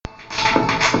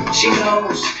She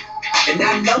knows, and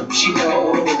I know she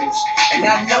knows, and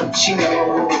I know she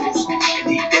knows, and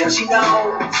deep down she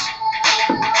knows,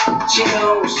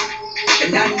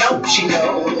 and I know she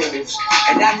knows,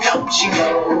 and I know she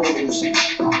knows.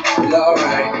 Well,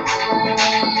 alright,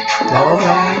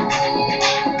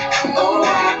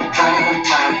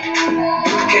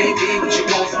 can't be what you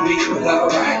want from me, but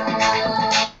alright.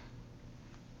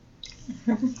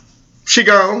 She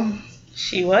gone.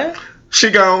 She what? She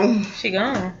gone. She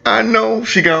gone. I know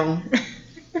she gone.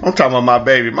 I'm talking about my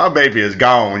baby. My baby is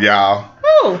gone, y'all.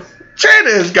 Who?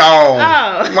 Jada is gone.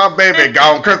 Oh. My baby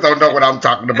gone. Chris don't know what I'm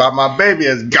talking about. My baby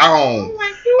is gone.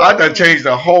 I done changed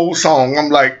the whole song. I'm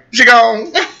like, she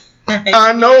gone.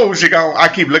 I know she gone. I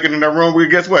keep looking in the room. Well,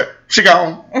 guess what? She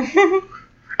gone.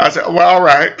 I said, well, all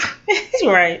right. He's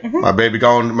right. My baby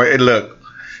gone. Look.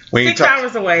 We ain't 6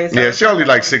 hours away. So yeah, she only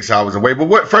like 6 hours away. But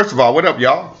what? First of all, what up,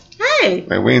 y'all? Hey.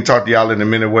 Man, we ain't talk to y'all in a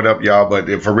minute. What up, y'all? But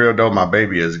for real though, my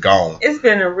baby is gone. It's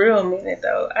been a real minute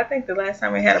though. I think the last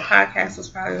time we had a podcast was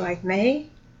probably like May.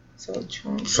 So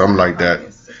June. Something like that.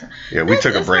 Yeah, we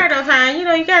took a break. It's right on time. You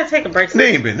know, you gotta take a break.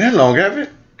 They ain't been that long, have it?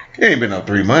 It ain't been no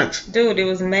 3 months. Dude, it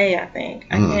was May, I think.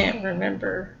 I can't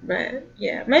remember. But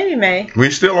yeah, maybe May. We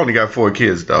still only got 4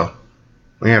 kids though.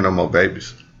 We ain't no more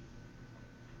babies.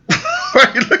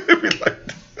 Why you looking at me like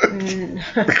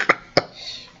that?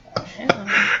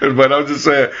 But I'm just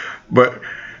saying. But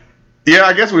yeah,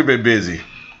 I guess we've been busy.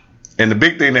 And the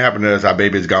big thing that happened to us, our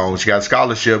baby's gone. She got a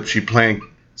scholarship. She playing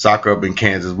soccer up in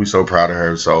Kansas. We so proud of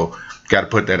her. So got to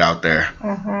put that out there.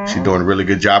 She's doing a really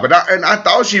good job. And I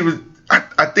thought she was.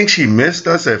 I think she missed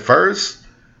us at first.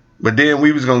 But then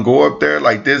we was gonna go up there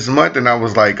like this month, and I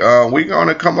was like, we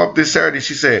gonna come up this Saturday.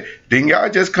 She said, didn't y'all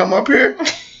just come up here?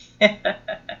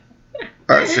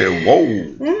 I said, whoa.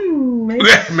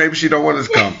 Maybe she don't want us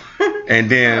to come. And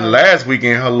then last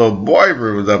weekend, her little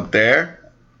boyfriend was up there.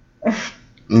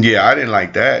 Yeah, I didn't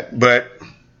like that. But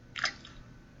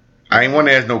I ain't want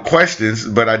to ask no questions,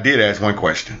 but I did ask one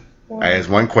question. I asked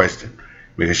one question.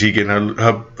 Because she getting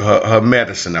her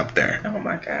medicine up there. Oh,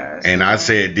 my gosh. And I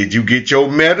said, did you get your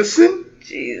medicine?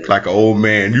 Jesus. Like an old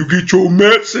man, you get your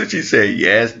medicine? She said,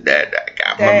 yes, Dad, I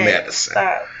got my medicine.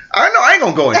 Stop. I know, I ain't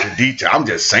going to go into detail. I'm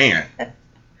just saying.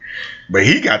 But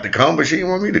he got to come, but she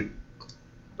didn't want me to.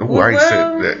 Oh, I ain't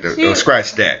said that.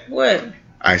 Scratch that. What?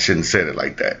 I shouldn't have said it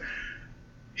like that.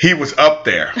 He was up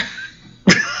there.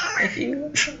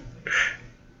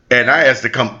 And I asked to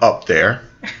come up there.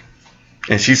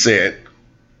 And she said,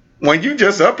 when you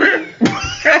just up here?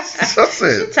 I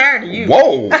said, she's tired of you.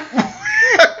 Whoa.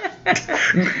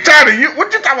 Tired of you?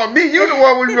 What you talking about me? You the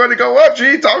one when you want to go up. She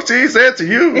ain't said to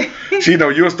you. She know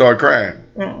you'll start crying.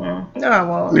 No, I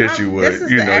won't. Yes, you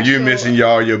would. You know, you missing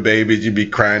your babies. You be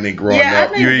crying and growing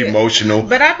up. You're emotional.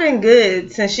 But I've been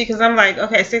good since because I'm like,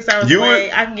 okay, 6 hours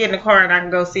away. I can get in the car and I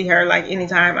can go see her like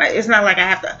anytime. It's not like I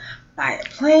have to buy a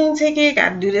plane ticket. Got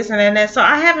to do this and that. So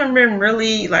I haven't been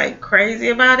really like crazy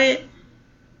about it.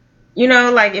 You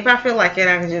know, like if I feel like it,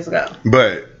 I can just go.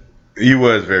 But you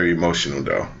was very emotional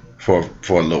though for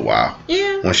a little while.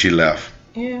 Yeah. When she left.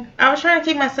 Yeah. I was trying to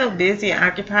keep myself busy and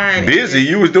occupied. Busy?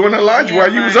 You was doing the laundry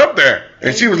while you was up there.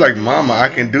 And she was like, Mama, I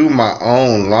can do my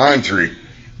own laundry.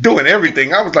 Doing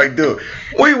everything. I was like, dude,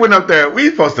 we went up there. We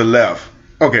supposed to left.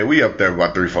 Okay, we up there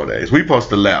about 3-4 days. We supposed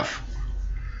to left.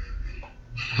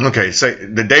 Okay, say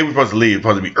the day we're supposed to leave,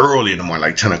 supposed to be early in the morning,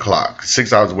 like 10 o'clock.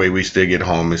 6 hours away, we still get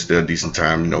home. It's still a decent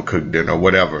time, you know, cook dinner or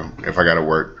whatever. If I got to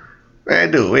work.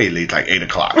 Man, dude, we leave like 8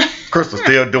 o'clock. Crystal's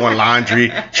still doing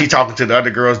laundry. She talking to the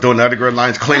other girls, doing the other girls'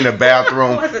 lines, cleaning the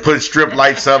bathroom, putting strip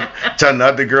lights up, telling the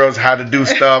other girls how to do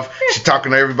stuff. She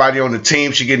talking to everybody on the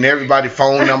team. She getting everybody's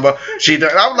phone number.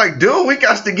 I was like, dude, we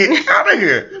got to get out of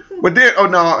here. But then, oh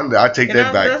no, I take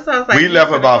that back. Like we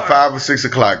left about 5 or 6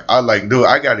 o'clock. I was like, dude,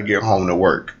 I got to get home to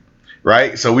work.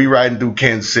 Right? So we riding through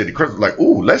Kansas City. Crystal was like,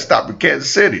 ooh, let's stop in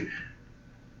Kansas City.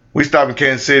 We stopped in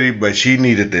Kansas City, but she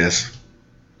needed this.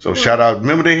 So shout out.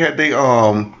 Remember they had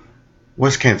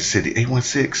what's Kansas City?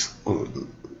 816? Oh,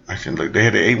 I shouldn't look. They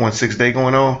had the 816 day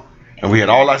going on. And we had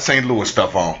all our St. Louis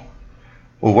stuff on.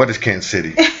 Well, what is Kansas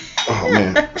City? Oh,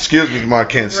 man. Excuse me to my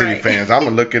Kansas City fans. I'm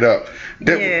going to look it up.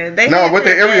 What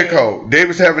the area code? They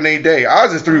was having a day.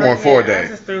 Ours is 314 day.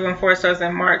 Ours is 314, so it's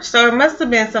in March. So it must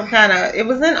have been some kind of, it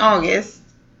was in August.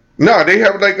 No, they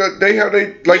have we have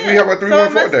a 314 so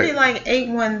it must day. Be like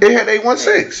 816. They had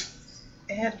 816.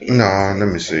 It had to be. No, let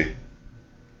me see.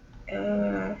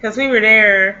 Because we were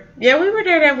there. Yeah, we were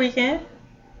there that weekend.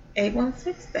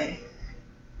 816 day.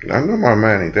 I know my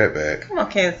mind ain't that bad. Come on,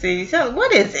 Kansas City. So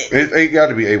what is it? It got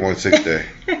to be 816 day.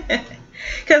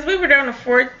 Because we were there on the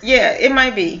 4th. Yeah, it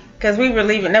might be. Because we were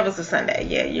leaving. That was a Sunday.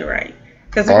 Yeah, you're right.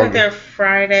 Because we went there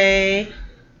Friday,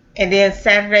 and then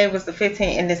Saturday was the 15th,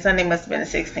 and then Sunday must have been the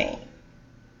 16th.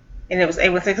 And it was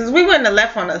 816. Because we wouldn't have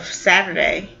left on a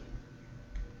Saturday.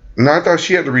 No, I thought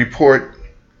she had to report.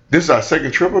 This is our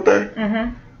second trip up there?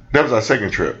 Mm-hmm. That was our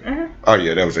second trip. Mm-hmm. Oh,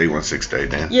 yeah, that was 816 day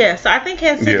then. Yeah, so I think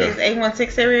Kansas City is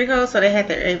 816 area code, so they had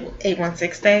their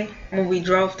 816 day when we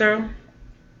drove through.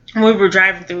 We were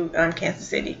driving through Kansas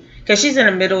City. Because she's in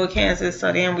the middle of Kansas,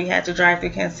 so then we had to drive through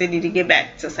Kansas City to get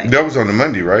back to St. That was on the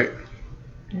Monday, right?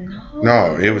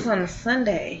 No, it was on the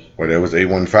Sunday. Well, that was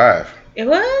 815. It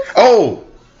was? Oh,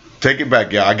 take it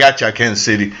back, y'all. I got y'all Kansas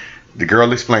City. The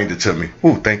girl explained it to me.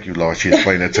 Ooh, thank you, Lord. She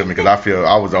explained it to me because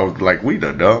I was like, we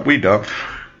done.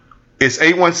 It's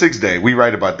 816 day. We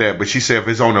right about that. But she said if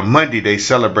it's on a Monday, they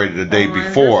celebrated the day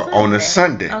before on a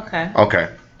Sunday. Okay.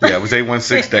 Yeah, it was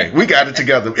 816 day. We got it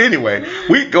together. Anyway,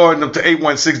 we going up to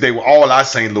 816 day with all our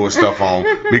St. Louis stuff on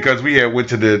because we had went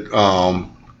to the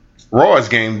Royals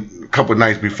game a couple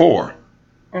nights before.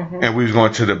 Mm-hmm. And we was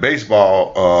going to the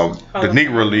baseball, the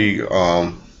Negro League,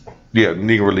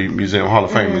 Negro League Museum, Hall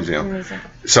of Fame Museum.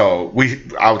 So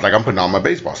I was like, I'm putting all my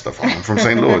baseball stuff on. I'm from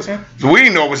St. Louis. So we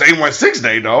didn't know it was 816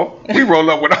 day though. We rolled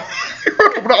up with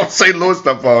all St. Louis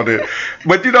stuff on it.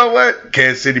 But you know what?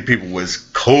 Kansas City people was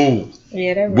cool.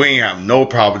 Yeah, we ain't have no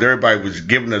problem. Everybody was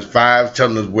giving us fives,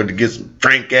 telling us where to get some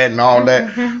drink at and all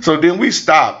that. So then we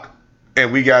stopped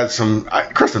and we got some.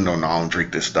 Crystal don't know I don't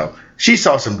drink this stuff. She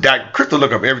saw some daiquiri. Crystal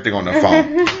look up everything on the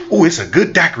phone. Oh, it's a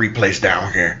good daiquiri place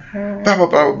down here. Blah, blah,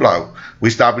 blah, blah. We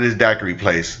stopped at this daiquiri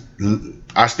place.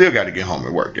 I still got to get home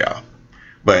and work, y'all.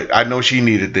 But I know she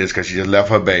needed this because she just left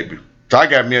her baby. So I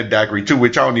got me a daiquiri too,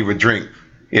 which I don't even drink.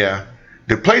 Yeah.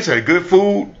 The place had good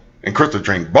food, and Crystal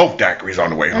drank both daiquiris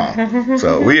on the way home.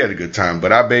 So we had a good time.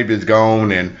 But our baby's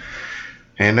gone, and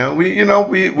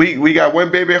we got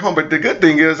one baby at home. But the good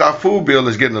thing is our food bill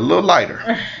is getting a little lighter.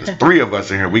 There's 3 of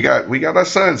us in here. We got our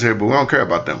sons here, but we don't care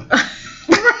about them.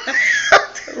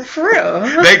 For real.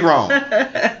 They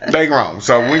grown.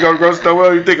 So when we go to the grocery store, what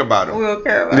do you think about them? We'll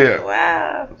care about them.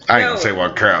 Wow. I ain't gonna say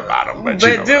we'll care about them, but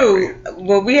you know dude,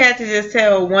 well, we had to just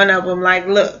tell one of them, like,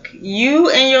 look, you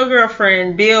and your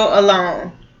girlfriend bill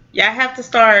alone. Y'all have to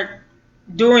start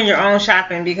doing your own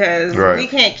shopping because we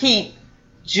can't keep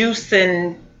juice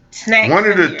and snacks. One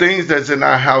of the things that's in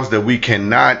our house that we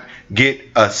cannot get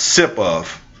a sip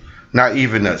of, not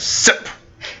even a sip,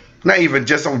 not even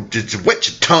just wet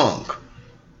your tongue.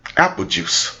 Apple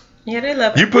juice. Yeah, they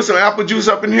love it. You put some apple juice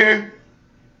up in here,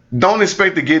 don't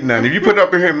expect to get none. If you put it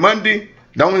up in here Monday,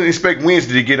 don't expect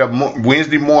Wednesday to get up.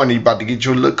 Wednesday morning, you about to get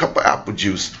you a little cup of apple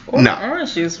juice. No,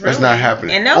 orange juice. Really? That's not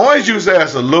happening. Orange juice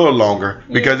lasts a little longer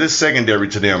because it's secondary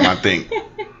to them, I think.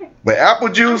 But apple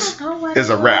juice is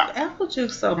a wrap. Apple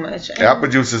juice so much. Apple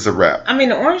juice is a wrap. I mean,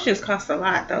 the orange juice costs a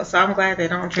lot though, so I'm glad they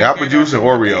don't drink apple juice and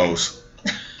Oreos.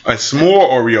 And s'more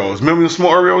Oreos. Remember the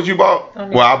s'more Oreos you bought? I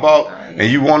bought,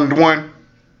 and you wanted one.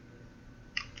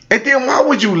 And then why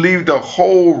would you leave the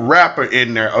whole wrapper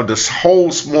in there of this whole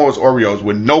s'mores Oreos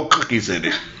with no cookies in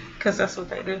it? Because that's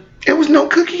what they do. It was no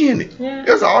cookie in it. Yeah.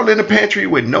 It was all in the pantry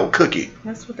with no cookie.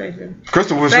 That's what they do.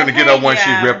 Crystal was going to get up once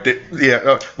she ripped it.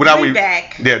 Yeah.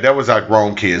 Back. Yeah, that was our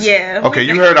grown kids. Yeah. Okay,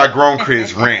 you heard our grown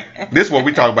kids rant. This is what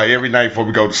we talk about every night before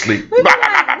we go to sleep.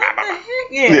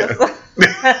 Yeah.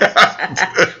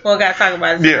 Well, gotta talk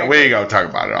about it. Yeah, we ain't gonna talk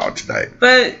about it all tonight.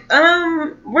 But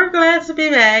we're glad to be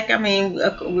back. I mean,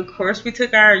 of course, we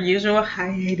took our usual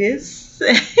hiatus,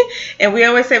 and we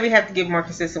always say we have to get more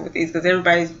consistent with these because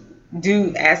everybody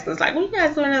do ask us like, "What you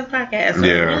guys doing this podcast?" So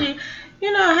yeah. Really,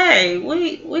 hey,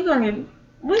 we gonna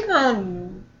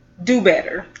do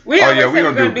better. We're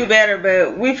gonna do better,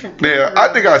 but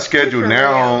I think our schedule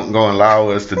now gonna allow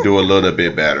us to do a little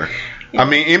bit better. I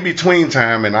mean, in between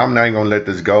time, and I'm not going to let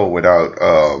this go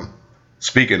without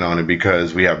speaking on it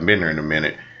because we haven't been there in a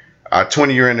minute. Our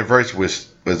 20-year anniversary was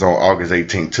on August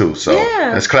 18th too, so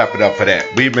let's clap it up for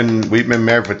that. We've been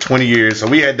married for 20 years, so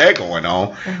we had that going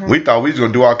on. Mm-hmm. We thought we was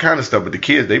going to do all kind of stuff, but the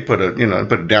kids they put a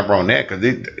damper on that because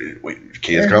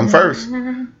kids come first.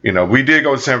 Mm-hmm. We did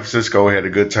go to San Francisco, had a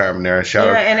good time there.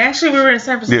 And actually we were in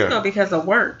San Francisco because of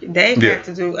work. They had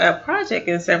to do a project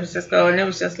in San Francisco, and it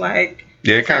was just like.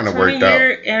 Yeah, it kind of worked out.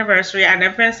 20-year anniversary. I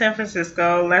never been to San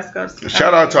Francisco. Let's go.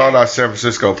 Shout out to all our San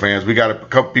Francisco fans. We got a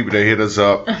couple people that hit us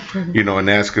up, and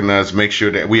asking us make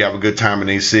sure that we have a good time in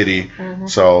their city. Mm-hmm.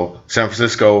 So San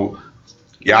Francisco,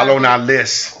 y'all on our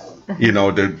list,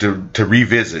 to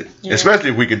revisit,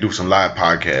 especially if we can do some live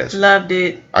podcasts. Loved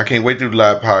it. I can't wait to do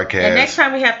live podcasts. And next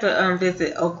time we have to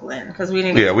visit Oakland because we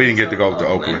didn't. Yeah, we didn't get to go to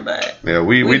Oakland. But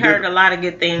we heard a lot of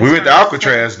good things. We went to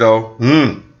Alcatraz though.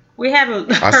 We had.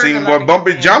 I seen where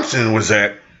Bumpy Johnson was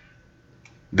at,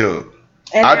 dude.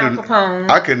 And Al Capone.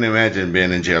 I couldn't imagine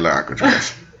being in jail at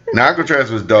Alcatraz. Now,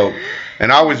 Alcatraz was dope.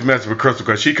 And I always mess with Crystal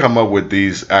because she come up with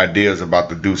these ideas about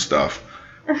to do stuff.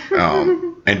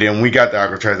 And then when we got to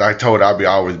Alcatraz, I told her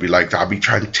I'll be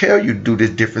trying to tell you to do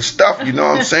this different stuff. You know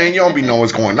what I'm saying? You don't be knowing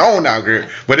what's going on out here.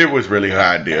 But it was really her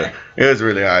idea.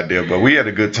 But we had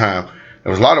a good time. There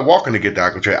was a lot of walking to get to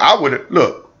Alcatraz. I would have,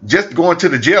 look, just going to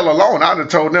the jail alone, I'd have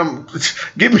told them,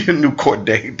 give me a new court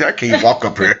date. I can't walk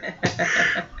up here.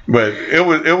 But it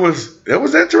was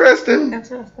interesting.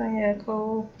 Interesting, yeah,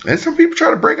 cool. And some people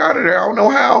try to break out of there. I don't know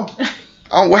how.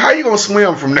 How you gonna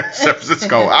swim from San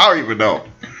Francisco? I don't even know.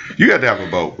 You had to have a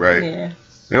boat, right? Yeah.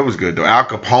 It was good though. Al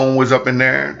Capone was up in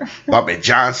there. Bobby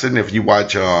Johnson. If you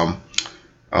watch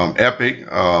Epic,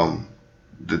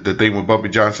 the thing with Bobby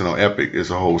Johnson on Epic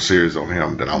is a whole series on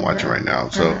him that I'm watching right now.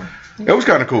 So it was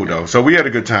kind of cool though. So we had a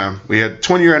good time. We had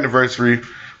 20-year anniversary.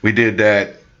 We did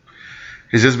that.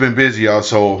 It's just been busy, y'all.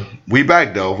 So we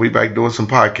back though. We back doing some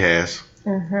podcasts.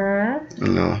 Mm-hmm.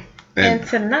 You know. And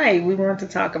tonight we want to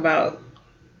talk about.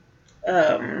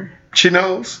 She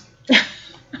knows.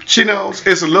 She knows.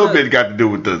 It's a little bit got to do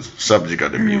with the subject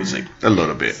of the music. A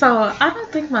little bit. So I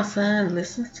don't think my son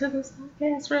listens to this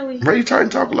podcast really. Ray, you trying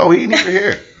to talk low? He ain't even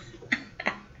here.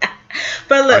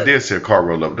 But look, I did see a car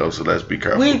roll up though, so let's be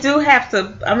careful. We do have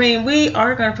to. I mean, we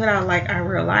are gonna put out like our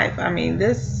real life. I mean,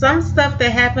 there's some stuff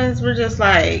that happens. We're just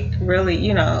like really,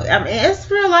 you know. I mean,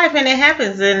 it's real life and it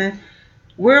happens, and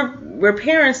we're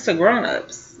parents to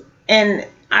grown-ups. And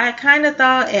I kind of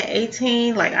thought at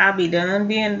 18, like I'll be done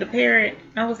being the parent.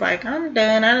 I was like, I'm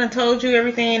done. I done told you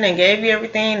everything and gave you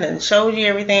everything and showed you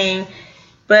everything.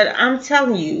 But I'm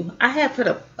telling you, I had put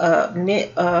a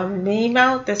meme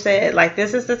out that said, like,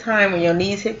 this is the time when your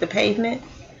knees hit the pavement.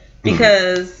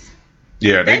 Because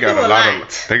yeah, they got a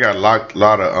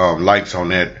lot of likes on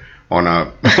that on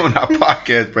our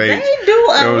podcast page. They do a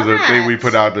lot. There was a thing we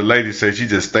put out. The lady said she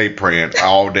just stay praying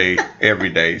all day, every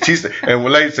day. And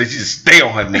when lady said she just stay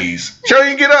on her knees. She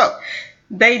ain't get up.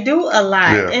 They do a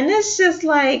lot. Yeah. And it's just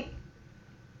like,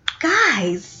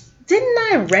 guys, didn't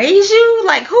I raise you?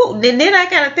 Like, who? And then I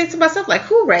gotta think to myself, like,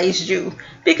 who raised you?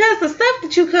 Because the stuff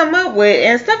that you come up with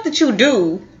and stuff that you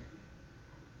do,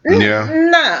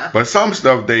 nah. But some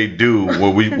stuff they do,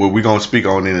 what we gonna speak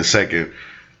on in a second,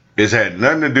 it's had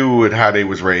nothing to do with how they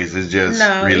was raised. It's just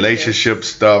relationship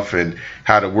stuff and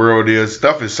how the world is.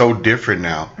 Stuff is so different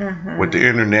now with the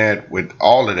internet, with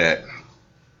all of that.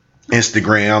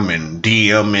 Instagram and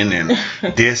DMing and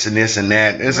this and this and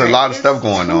that. There's a lot of stuff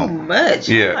going on. Too much.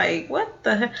 Yeah. Like, what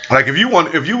the heck? Like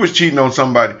if you was cheating on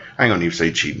somebody, I ain't gonna even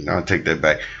say cheating. I'll take that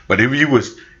back. But if you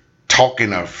was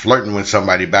talking or flirting with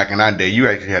somebody back in our day, you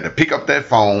actually had to pick up that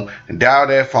phone and dial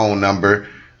that phone number.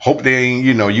 Hope they ain't,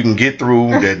 you can get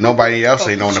through, that nobody else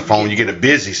ain't on the phone. You get a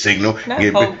busy signal.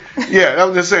 Yeah, I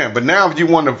was just saying. But now if you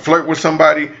want to flirt with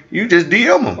somebody, you just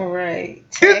DM them. Right.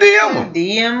 Just DM them.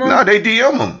 DM them. No, they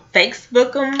DM them.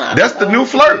 Facebook them. That's the new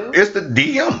flirt. It's the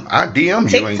DM. I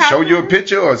DM you and show you a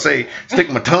picture or say, stick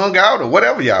my tongue out or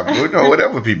whatever y'all do.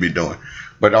 Whatever people be doing.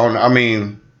 But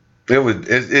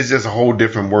it's just a whole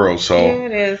different world. So yeah,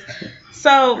 it is.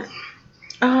 So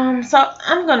I'm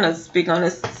gonna speak on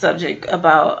this subject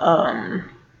about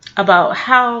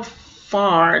how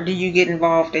far do you get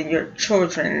involved in your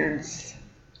adult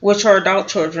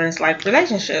children's like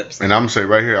relationships. And I'm gonna say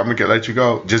right here, I'm gonna let you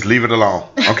go. Just leave it alone.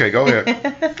 Okay, go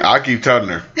ahead. I keep telling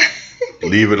her,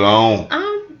 leave it alone.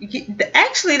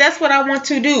 Actually, that's what I want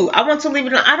to do. I want to leave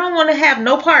it alone. I don't want to have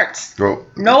no parts.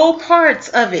 No parts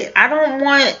of it. I don't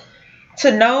want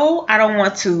to know. I don't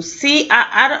want to see. Because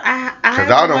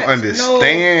I don't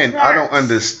understand. I don't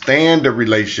understand the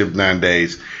relationship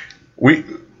nowadays. We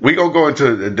gonna go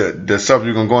into the subject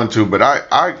we're gonna go into, but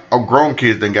our grown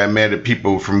kids then got mad at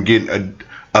people from getting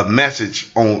a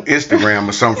message on Instagram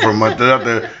or something from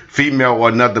another female or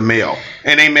another male,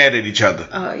 and they mad at each other.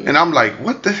 Oh, yeah. And I'm like,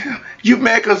 what the hell? You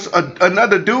mad because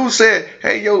another dude said,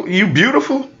 "Hey, yo, you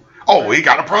beautiful"? Oh, he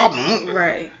got a problem.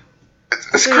 Right.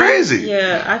 It's crazy.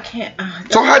 Yeah, I can't.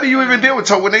 So how do you even deal with it?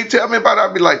 So when they tell me about it,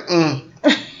 I'll be like,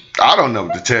 I don't know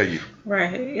what to tell you.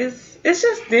 Right. It's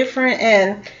just different,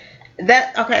 and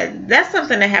that's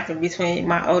something that happened between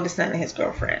my oldest son and his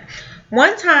girlfriend.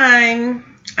 One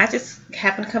time, I just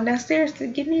happened to come downstairs to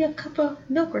give me a cup of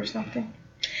milk or something,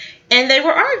 and they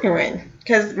were arguing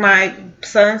because my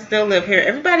sons still live here.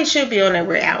 Everybody should be on their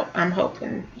way out, I'm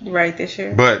hoping, right, this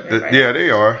year. But they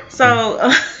are.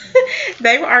 So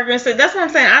they were arguing. So that's what I'm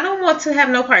saying. I don't want to have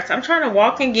no parts. I'm trying to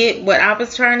walk and get what I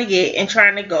was trying to get and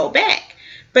trying to go back.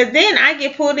 But then I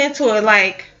get pulled into it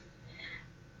like,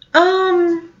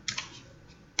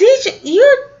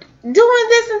 you're doing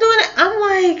this and doing that.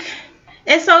 I'm like,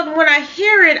 And so when I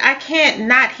hear it, I can't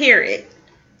not hear it.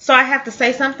 So I have to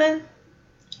say something.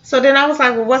 So then I was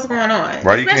like, well, what's going on?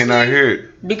 Why you can't not hear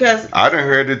it? Because I done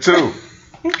heard it too.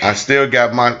 I still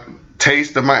got my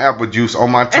taste of my apple juice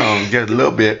on my tongue, just a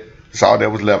little bit. That's all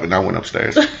that was left, and I went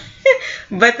upstairs.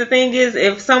 But the thing is,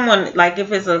 if someone, like,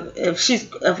 if she's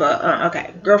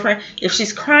girlfriend, if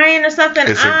she's crying or something,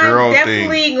 It's a I'm girl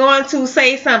definitely thing. going to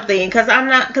say something because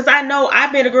I know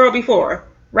I've been a girl before,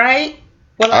 right?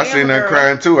 Well, I seen her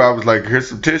crying too. I was like, here's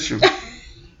some tissue.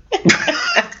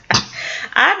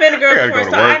 I've been a girl I gotta before, go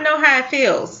so to work. I know how it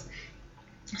feels.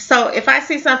 So if I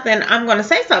see something, I'm going to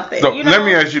say something. So you know? let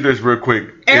me ask you this real quick.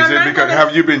 And Is I'm it not because gonna-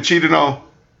 have you been cheated on?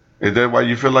 Is that why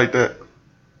you feel like that?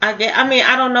 I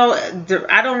don't know.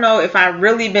 I don't know if I've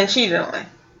really been cheated on.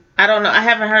 I don't know. I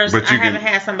haven't heard. But I you haven't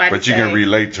had somebody. But you say, can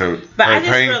relate to But her I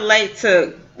just pain. relate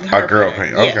to her A girl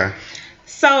pain. Yeah. Okay.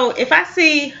 So if I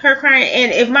see her crying,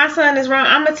 and if my son is wrong,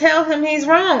 I'm gonna tell him he's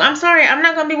wrong. I'm sorry. I'm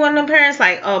not gonna be one of them parents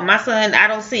like, oh, my son, I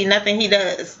don't see nothing he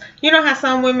does. You know how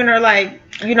some women are like,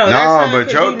 their No, son but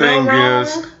could your do thing no wrong.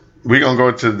 is we gonna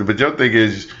go to. But your thing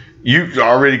is you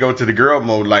already go to the girl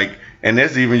mode, like, and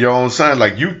that's even your own son.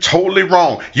 Like, you totally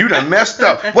wrong. You done messed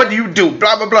up. What do you do?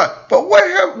 Blah blah blah. But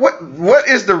what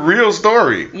is the real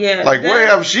story? Yeah, Like, what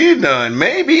have she done?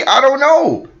 Maybe I don't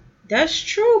know. That's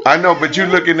true. I know, but you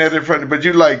looking at it from. But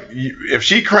you like, if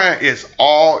she crying, it's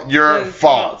all your His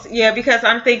fault. Yeah, because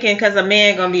I'm thinking, because a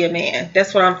man gonna be a man.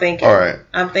 That's what I'm thinking. All right.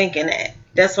 I'm thinking that.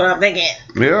 That's what I'm thinking.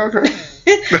 Yeah. Okay.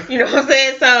 You know what I'm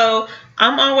saying? So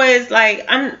I'm always like,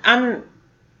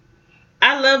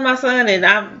 I love my son, and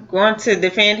I'm going to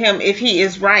defend him if he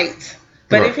is right.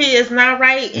 But Right. if he is not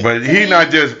right, But he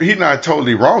not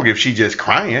totally wrong if she just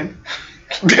crying.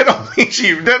 That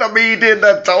don't mean he did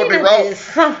nothing totally He wrong. did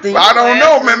something. I don't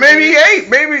know, man. Maybe he ate.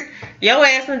 Maybe. Your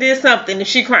ass done did something if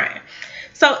she crying.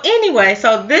 So anyway,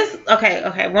 so this,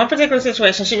 okay, one particular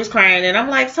situation, she was crying, and I'm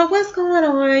like, so what's going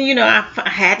on? You know, I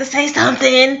had to say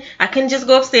something. I couldn't just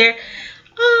go upstairs.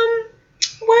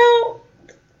 Well,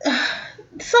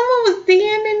 someone was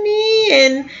DMing me,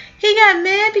 and he got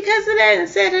mad because of that and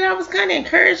said that I was kind of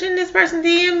encouraging this person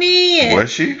DM me. And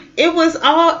Was she? it was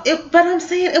all, but I'm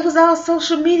saying it was all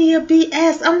social media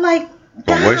BS. I'm like,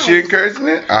 But was she guys, encouraging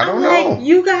it? I don't I'm know. like,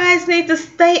 you guys need to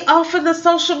stay off of the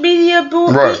social media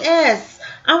bull Right. BS.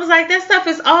 I was like, that stuff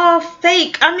is all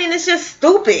fake. I mean, it's just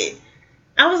stupid.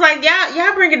 I was like,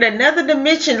 y'all bringing another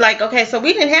dimension. Like, okay, so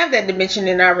we didn't have that dimension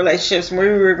in our relationships when we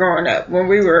were growing up, when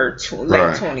we were late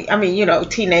Right. 20. I mean,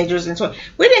 teenagers and 20.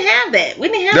 We didn't have that. We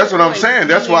didn't have. That's what I'm boys saying.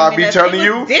 That's why I be DMing us. telling It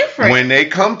you was different. when they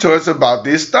come to us about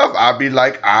this stuff, I be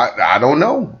like, I don't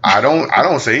know. I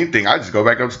don't say anything. I just go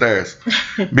back upstairs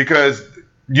because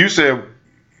you said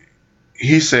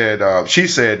she said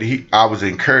I was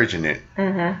encouraging it,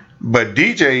 but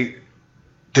DJ.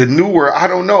 The newer, I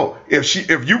don't know. If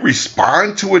you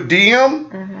respond to a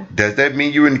DM, does that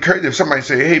mean you encourage? If somebody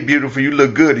say, "Hey, beautiful, you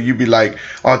look good," and you be like,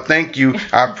 "Oh, thank you,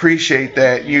 I appreciate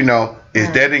that,"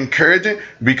 is that encouraging?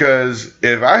 Because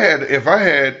if I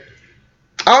had,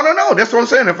 I don't know. That's what I'm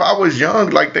saying. If I was young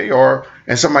like they are,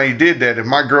 and somebody did that, if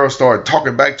my girl started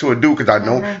talking back to a dude, because I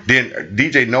know then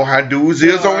DJ know how dudes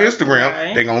is on Instagram,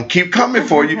 Right. they gonna keep coming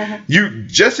for you. You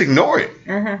just ignore it.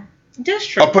 That's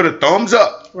true. Or put a thumbs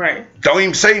up. Right. Don't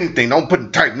even say anything.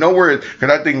 Don't type no words.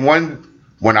 Because I think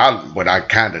what I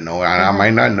kind of know, I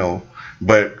might not know,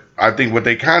 but I think what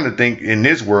they kind of think in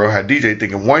this world, how DJ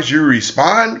thinking, once you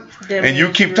respond That and you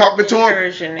means keep you're talking to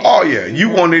encouraging him, it. oh yeah, you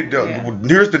wanted. Yeah.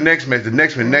 Here's the next message, the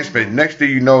next one, next page. Next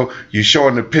thing you know, you're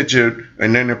showing the picture,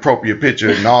 an inappropriate picture,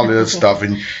 and all this stuff.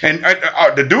 And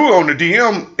the dude on the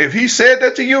DM, if he said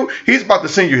that to you, he's about to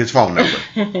send you his phone number.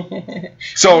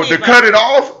 So to cut it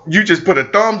off, you just put a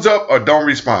thumbs up or don't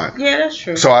respond. Yeah, that's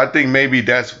true. So I think maybe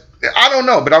I don't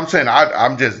know, but I'm saying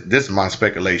I'm just, this is my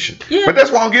speculation. Yeah. But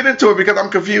that's why I don't get into it, because I'm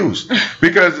confused.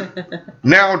 Because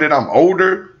now that I'm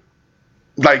older,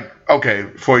 like, okay,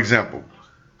 for example,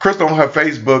 Crystal on her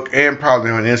Facebook and probably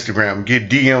on Instagram get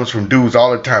DMs from dudes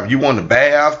all the time. You want a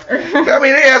bath? I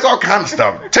mean, they ask all kind of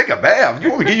stuff. Take a bath. You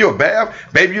want me to give you a bath?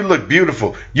 Baby, you look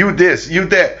beautiful. You this, you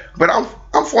that. But I'm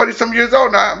 40 some years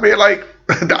old now. I mean, like,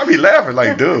 I be laughing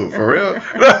like, dude, for real.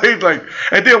 like,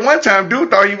 and then one time, dude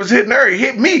thought he was hitting her. He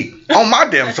hit me on my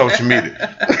damn social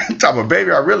media. Talking about, baby,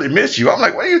 I really miss you. I'm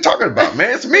like, what are you talking about,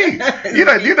 man? It's me. You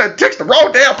done text the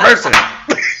wrong damn person. I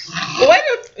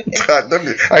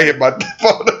hit my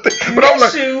phone. But I'm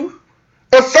like,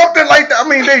 or something like that. I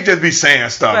mean, they just be saying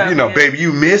stuff. Baby,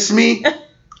 you miss me?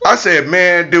 I said,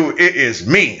 man, dude, it is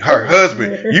me, her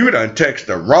husband. You done text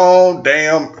the wrong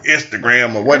damn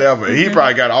Instagram or whatever. He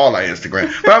probably got all our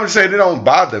Instagram. But I'm just saying, it don't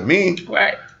bother me.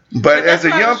 Right. But as a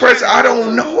that's what I young was trying person, to I tell don't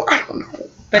them. know. I don't know.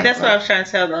 But that's what I was trying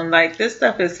to tell them. Like, this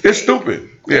stuff is fake. It's stupid.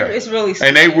 Yeah, It's really stupid.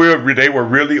 And they were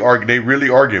really argue. They really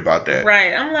argue about that.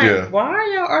 Right. I'm like, Yeah. why are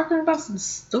y'all arguing about some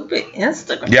stupid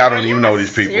Instagram? Yeah, I don't even know Y'all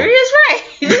these people. Serious, right?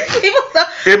 These people.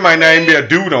 It might not even be a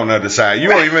dude on the other side. You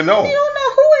don't even know. You don't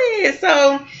know who it is.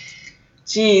 So,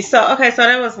 geez. So, okay. So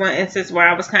that was one instance where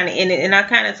I was kind of in it, and I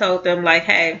kind of told them like,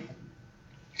 hey,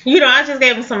 I just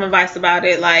gave them some advice about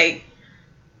it, like.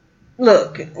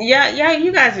 Look, yeah,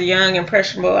 you guys are young,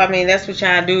 impressionable. I mean, that's what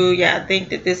y'all do. Y'all think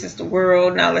that this is the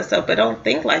world and all that stuff, but don't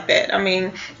think like that. I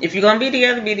mean, if you're gonna be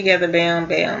together, bam,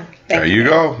 bam. There you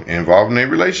go. Involving in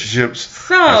relationships.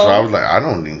 So that's why I was like, I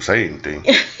don't even say anything.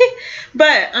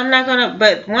 But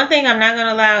one thing I'm not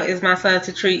gonna allow is my son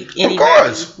to treat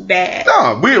anybody bad.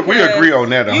 No, we agree on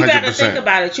that 100%. You gotta think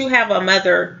about it. You have a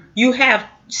mother. You have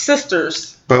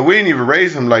sisters. But we didn't even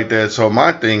raise him like that. So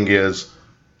my thing is,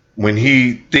 when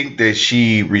he think that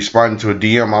she responded to a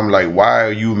DM, I'm like, why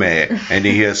are you mad? And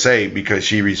then he'll say, because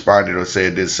she responded or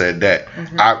said this, said that.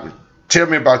 Mm-hmm. Tell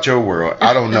me about your world.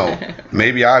 I don't know.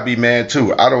 Maybe I'd be mad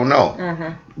too. I don't know.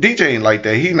 Mm-hmm. DJ ain't like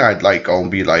that. He not like gonna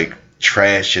be like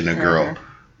trashing a girl.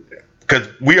 Because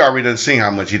we already done seen how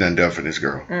much he done for this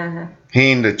girl. Mm-hmm. He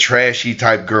ain't the trashy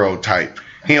type girl type.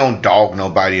 He don't dog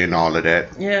nobody and all of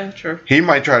that. Yeah, true. He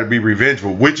might try to be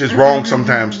revengeful, which is wrong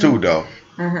sometimes too, though.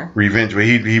 Mm-hmm. Revenge, but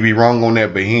he be wrong on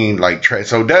that, but he ain't like trash.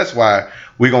 So that's why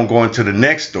we're gonna go into the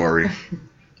next story.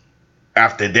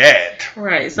 After that,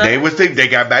 right? So they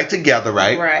got back together,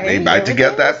 right? Right. They back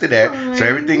together after that, fine. So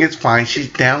everything is fine.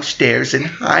 She's downstairs and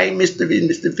hi, Mr.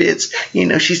 Vince.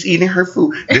 She's eating her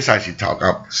food. This how she talk.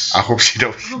 I hope she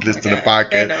don't listen to the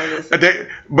podcast.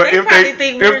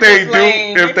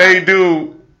 If they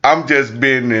do. I'm just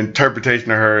being an interpretation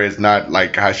of her is not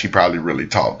like how she probably really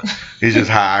talk. It's just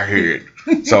how I hear it.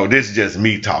 So this is just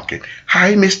me talking.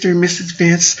 Hi, Mr. and Mrs.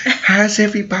 Vince. How's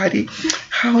everybody?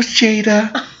 How's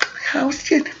Jada? How's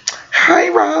Jada? Hi,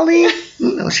 Raleigh.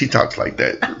 She talks like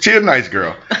that. She's a nice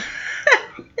girl.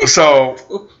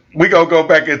 So we gonna go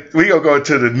back. We gonna go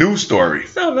to the new story.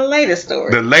 So the latest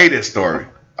story.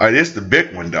 This is the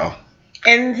big one though.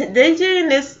 And DJ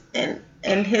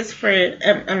and his friend,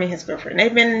 his girlfriend,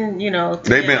 they've been,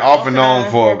 they've been off and on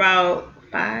for about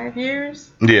 5 years.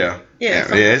 Yeah.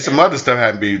 It's some other stuff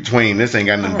happened between. This ain't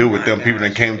got nothing to do with them. People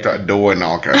that came to our door and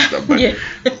all kinds of stuff. But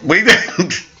we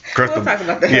Crystal, we'll talk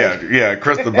about that. Yeah.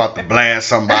 Crystal about to blast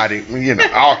somebody.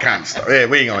 All kinds of stuff. Yeah,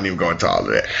 we ain't gonna even go into all of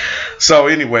that. So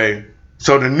anyway,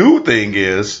 the new thing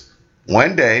is,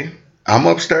 one day I'm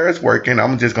upstairs working.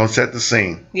 I'm just gonna set the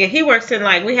scene. Yeah, he works in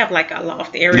we have a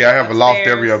loft area. Yeah, I have a loft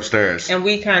area upstairs. And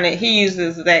he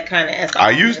uses that kind of as.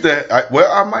 I use that.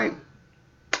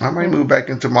 I might move back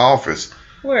into my office.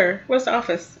 Where? What's the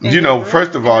office?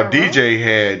 First of all, DJ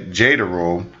had Jada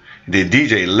room. Then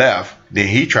DJ left. Then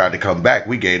he tried to come back.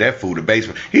 We gave that fool the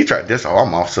basement.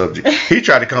 I'm off subject. He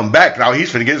tried to come back. Now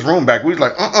he's finna get his room back. We was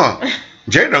like,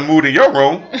 Jada done moved in your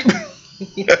room.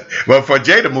 But for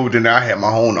Jada moved in there, I had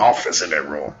my own office in that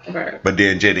room. Right. But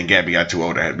then Jada and Gabby got too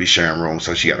old. I had to be sharing rooms,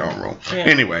 so she got her own room. Yeah.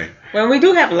 Anyway. Well, we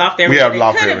do have a loft area. We have a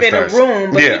loft area. It could have been a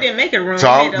room, but we didn't make it a room.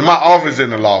 So my office is in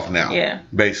the loft now. Yeah.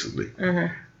 Basically.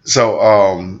 Mm-hmm.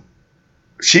 So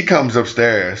she comes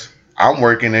upstairs. I'm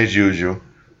working as usual.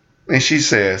 And she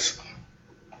says,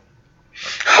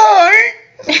 hi.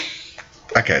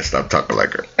 I can't stop talking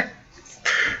like her.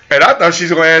 And I thought she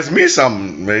was going to ask me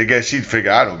something. I guess she'd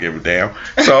figure I don't give a damn.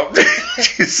 So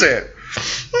she said,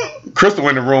 Crystal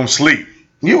in the room sleep.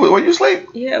 Were you asleep?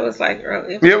 Yeah, it was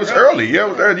early. It was early. Yeah,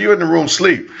 it was early. You in the room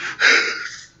sleep.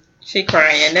 She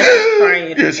crying. That was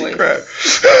crying. Yeah, she cried.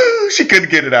 She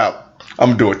couldn't get it out.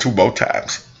 I'm going to do it 2 more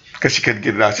times. Because she couldn't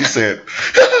get it out. She said,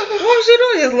 what was she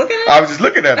doing? Just looking at her? I was just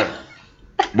looking at her.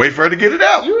 Wait for her to get it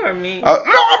out. You are mean. No,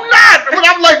 I'm not. But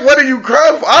I'm like, what are you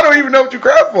crying for? I don't even know what you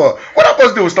crying for. What I'm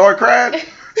supposed to do is start crying?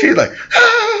 She's like,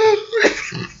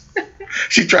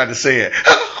 she tried to say it.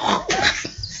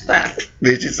 Stop.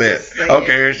 Then she said,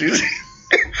 okay.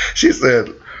 She said,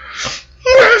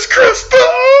 where's Crystal?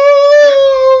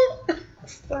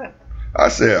 Stop. I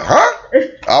said, huh?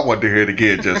 I want to hear it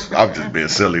again. I'm just being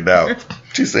silly now.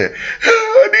 She said,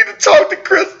 I need to talk to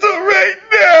Crystal right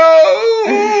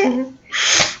now.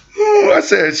 I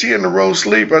said, she in the room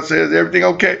sleep. I said, is everything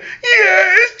okay?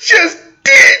 Yeah, it's just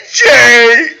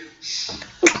DJ.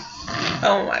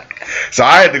 Oh my God. So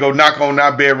I had to go knock on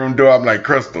that bedroom door. I'm like,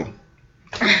 Crystal.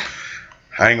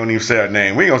 I ain't gonna even say her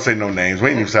name. We ain't gonna say no names. We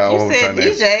ain't even say her whole name.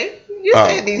 You said DJ. You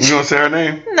said DJ. You gonna say her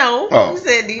name? No. You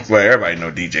said DJ. Well, everybody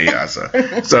know DJ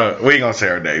Yasa. So we ain't gonna say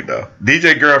her name though.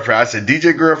 DJ girlfriend. I said,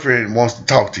 DJ girlfriend wants to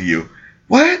talk to you.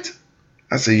 What?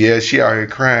 I said, yeah, she out here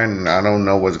crying and I don't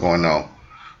know what's going on.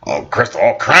 Oh, Crystal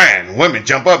all crying. Women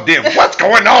jump up there. What's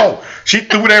going on? She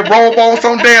threw that robe on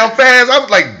so damn fast. I was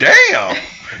like, damn.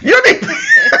 You need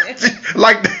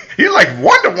like you're like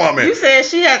Wonder Woman. You said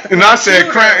she had the computer. And I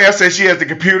said crying. I said she has the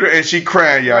computer and she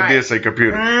crying. Yeah, right. I did say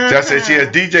computer. Mm-hmm. So I said she has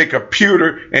DJ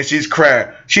computer and she's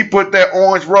crying. She put that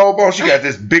orange robe on. She got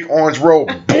this big orange robe.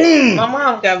 Boom. My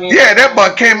mom got me. Yeah, that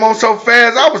butt came on so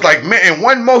fast. I was like, man, in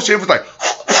one motion, it was like,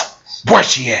 where's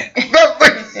she at?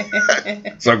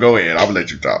 So go ahead. I'll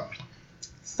let you talk.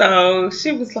 So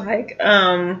she was like,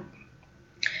 DJ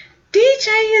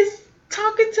is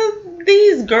talking to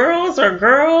these girls or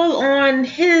girl on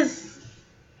his.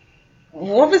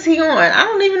 What was he on? I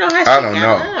don't even know how she got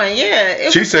on. Yeah.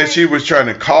 She said she was trying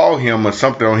to call him or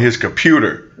something on his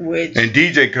computer. And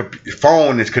DJ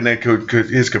phone is connected to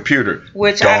his computer.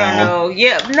 Which I don't know.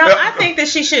 Yeah. No, I think that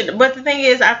she should. But the thing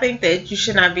is, I think that you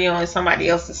should not be on somebody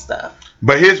else's stuff.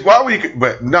 But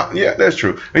no, yeah, that's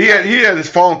true. He had his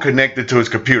phone connected to his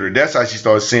computer. That's how she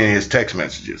started seeing his text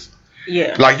messages.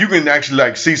 Yeah. Like you can actually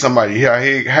like see somebody how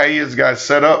his got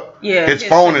set up. Yeah. His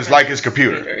phone is like his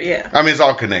computer. Yeah. I mean, it's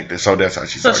all connected, so that's how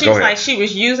she started. So she was like, she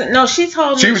was using. No, she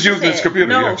told me she was using his computer.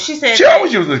 No, yeah. she said she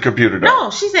always used his computer. Though.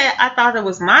 No, she said I thought it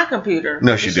was my computer.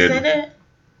 No, she didn't. Say that?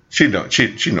 She don't.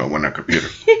 She know it wasn't her computer.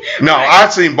 No, right.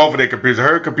 I've seen both of their computers.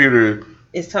 Her computer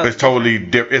is totally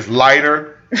different. It's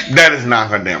lighter. That is not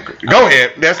her damn computer. Go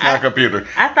ahead. That's my computer.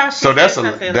 I thought she so that's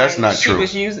like not true.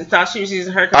 Thought she was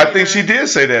using her computer. I think she did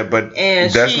say that, but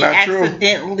that's not true. And she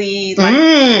accidentally,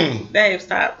 Dave,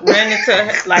 stop, ran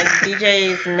into like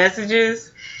DJ's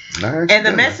messages. And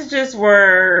the messages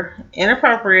were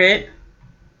inappropriate.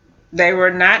 They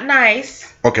were not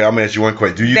nice. Okay, I'm going to ask you one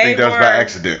question. Do you think that was by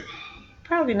accident?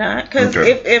 Probably not. Because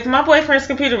if my boyfriend's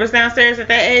computer was downstairs at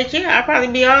that age, yeah, I'd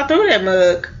probably be all through that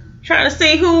mug. Trying to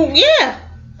see who,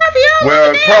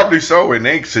 well, probably so in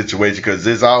their situation because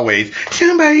there's always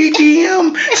somebody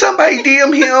DM him,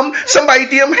 somebody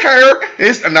DM her.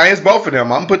 It's both of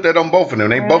them. I'm put that on both of them.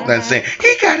 They both not saying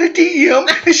he got a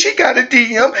DM and she got a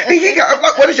DM and he got.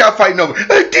 What is y'all fighting over? A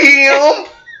DM.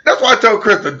 That's why I told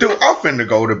Crystal, dude, I'm finna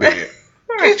go to bed.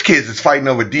 These kids is fighting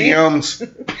over DMs.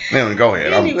 Man, go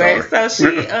ahead. Anyway, so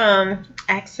she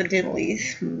accidentally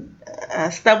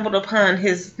stumbled upon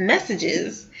his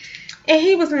messages. And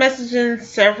he was messaging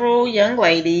several young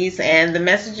ladies, and the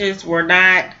messages were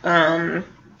not,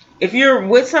 if you're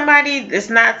with somebody, it's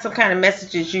not some kind of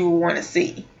messages you want to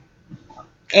see.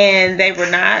 And they were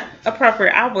not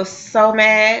appropriate. I was so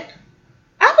mad.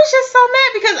 I was just so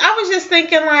mad because I was just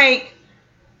thinking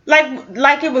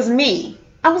like it was me.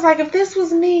 I was like, if this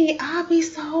was me, I'd be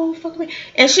so fucking.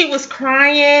 And she was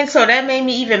crying, so that made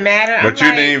me even madder. But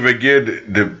you didn't even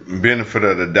get the benefit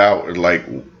of the doubt. Like,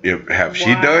 have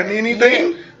she done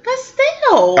anything? Yeah, but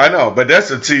still, I know. But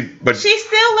but she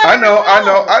still.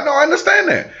 I understand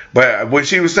that. But when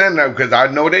she was saying that, because I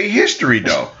know their history,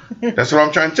 though. That's what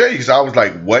I'm trying to tell you. Because I was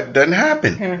like, what doesn't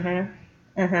happen?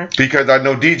 Because I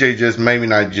know DJ just maybe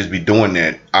not just be doing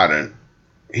that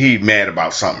he mad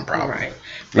about something probably. Right.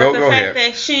 But the fact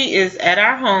that she is at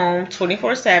our home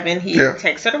 24/7, he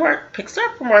takes her to work, picks her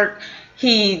up from work.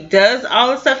 He does all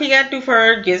the stuff he got to do for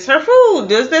her, gets her food,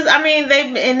 does this. I mean,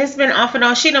 and it's been off and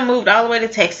on. She done moved all the way to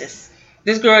Texas.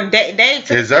 This girl, Dave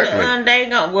took her to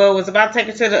the, was about to take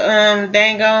her to the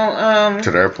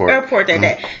to the airport that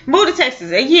day. Moved to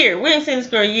Texas a year. We ain't seen this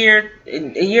girl a year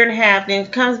and a half. Then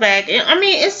comes back. And, I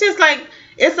mean, it's just like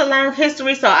it's a long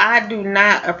history, so I do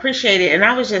not appreciate it. And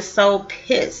I was just so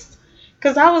pissed.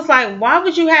 Because I was like, why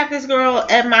would you have this girl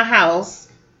at my house,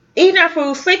 eating our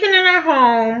food, sleeping in our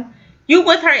home, you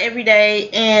with her every day,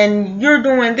 and you're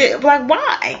doing this? Like,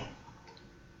 why?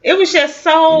 It was just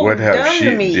so dumb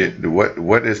to me.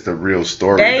 What is the real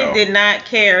story, They did not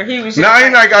care. He was just I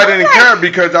didn't care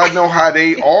because I know how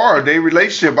they are, their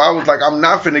relationship. I was like, I'm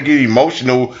not finna get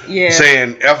emotional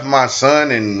saying F my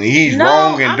son and he's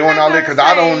wrong and doing all that because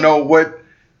I don't know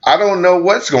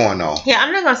what's going on. Yeah,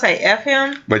 I'm not going to say F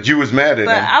him. But you was mad at him.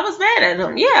 But I was mad at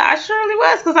him. Yeah, I surely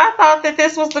was. Because I thought that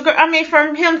this was the girl. I mean,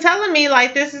 from him telling me,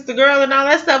 like, this is the girl and all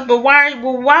that stuff. But why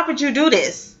would you do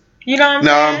this? You know what I'm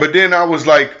saying? But then I was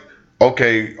like,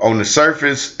 okay, on the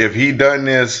surface, if he done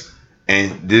this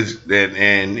and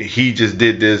he just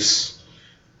did this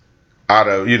out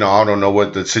of, I don't know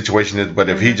what the situation is. But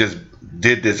if he just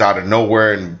did this out of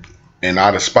nowhere and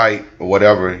out of spite or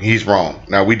whatever, he's wrong.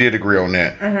 Now, we did agree on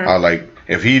that. Like,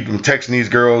 if he'd been texting these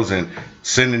girls and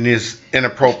sending these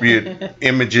inappropriate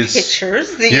images,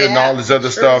 pictures, and all this other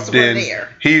stuff, then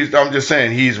I'm just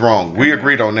saying he's wrong. We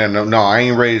agreed on that. No, I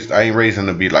ain't raised him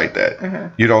to be like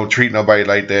that. You don't treat nobody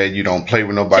like that. You don't play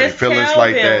with nobody's feelings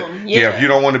like that. Yeah, if you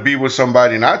don't want to be with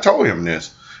somebody, and I told him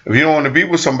this. If you don't want to be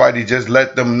with somebody, just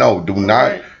let them know. Do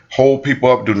not hold people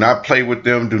up. Do not play with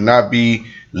them. Do not be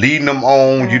leading them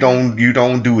on. You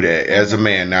don't do that as a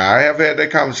man. Now, I have had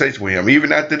that conversation with him,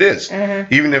 even after this.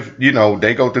 Even if,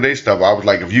 they go through their stuff, I was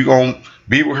like, if you going to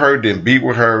be with her, then be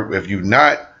with her. If you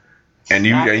not, and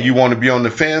you want to be on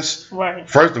the fence,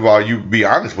 first of all, you be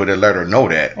honest with her, let her know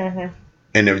that.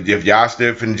 And if y'all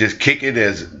still finna just kick it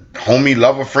as homie,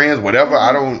 lover, friends, whatever,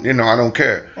 I don't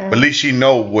care. But at least she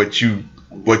know what you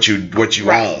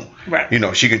own.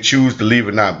 Right. She can choose to leave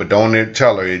or not, but don't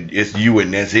tell her it's you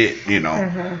and that's it.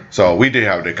 So we did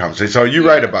have that conversation. So you're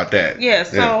right about that. Yeah.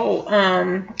 So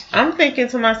I'm thinking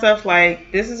to myself,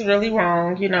 like, this is really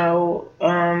wrong.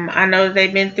 I know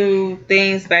they've been through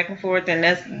things back and forth, and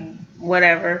that's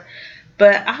whatever.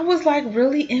 But I was like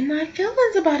really in my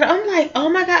feelings about it. I'm like, oh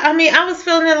my God. I mean, I was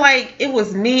feeling like it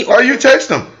was me. Or you text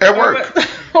them at work.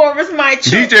 Or it was my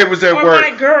children. DJ was at work.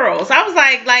 Or my girls. I was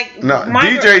like no,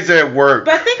 DJ's at work.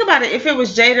 But think about it. If it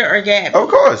was Jada or Gabby. Of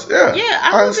course, yeah. Yeah,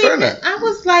 I understand that. I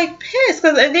was like pissed.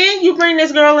 And then you bring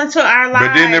this girl into our lives.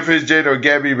 But then if it's Jada or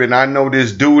Gabby, but I know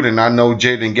this dude and I know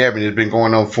Jada and Gabby, it's been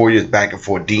going on 4 years back and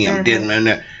forth. DM,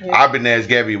 this. I've been asked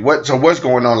Gabby, what's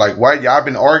going on? Like, why y'all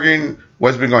been arguing?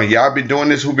 What's been going on? Y'all been doing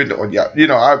this? Who been doing?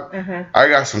 I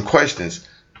got some questions.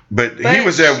 But he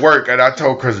was at work, and I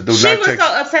told Chris to do not text. She was so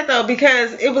upset, though,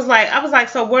 because it was like, I was like,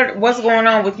 so what's going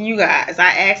on with you guys? I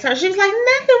asked her. She was like,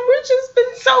 nothing. We've just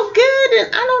been so good,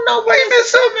 and I don't know where it's been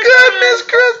so good, Miss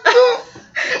Crystal.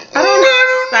 I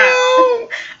don't know.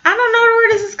 I don't know where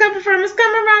this is coming from. It's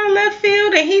coming around the left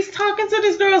field, and he's talking to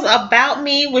these girls about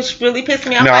me, which really pissed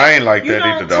me off. No, I ain't like that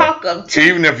either, though. Talk to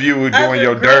even if you were doing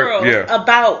your dirt,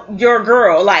 about your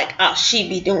girl, like, oh, she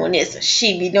be doing this, or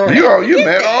she be doing that. You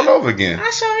mad all over again. I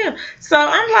show him. So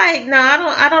I'm like, no,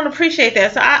 I don't appreciate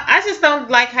that. So I just don't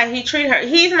like how he treat her.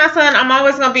 He's my son. I'm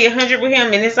always gonna be 100 with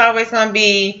him, and it's always gonna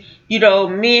be,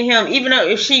 me and him, even though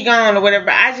if she gone or whatever.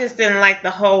 I just didn't like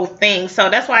the whole thing. So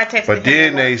that's why I texted him. But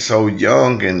then they so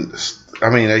young, and I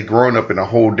mean, they growing up in a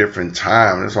whole different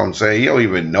time. That's what I'm saying. He don't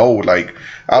even know. Like,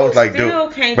 I was like, dude.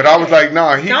 But I was like,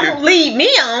 nah. Don't lead me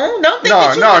on. Don't think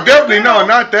definitely no,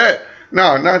 not that.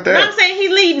 No, not that. No, I'm saying he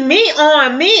lead me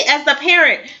on. Me as the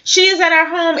parent. She is at our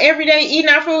home every day, eating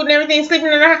our food and everything, sleeping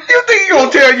in our. You think he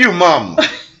gonna tell you, Mom?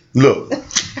 Look.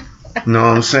 Know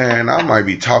what I'm saying? I might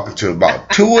be talking to about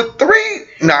 2 or 3.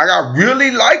 Now, I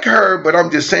really like her, but I'm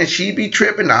just saying she be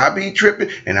tripping, I be tripping,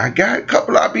 and I got a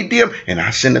couple I be dim, and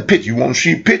I send a picture. You want to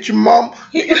see a picture, Mom?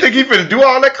 You think he finna do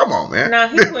all that? Come on, man. No,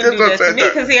 he wouldn't do that to me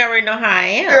because he already know how I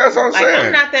am. Yeah, that's what I'm saying.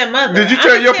 I'm not that mother. Did you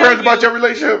tell your parents about your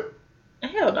relationship?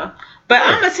 Hell no. But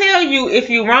I'm going to tell you if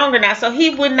you're wrong or not. So he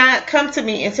would not come to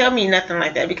me and tell me nothing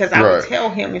like that because I would tell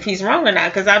him if he's wrong or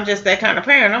not because I'm just that kind of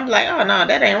parent. I'm like, oh, no,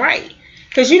 that ain't right.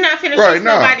 Because you're not finna shoot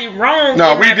somebody wrong.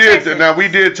 No, we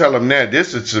did tell him that.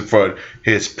 This is for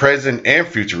his present and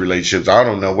future relationships. I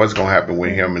don't know what's going to happen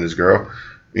with him and his girl.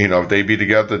 If they be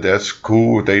together, that's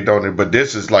cool. If they don't, but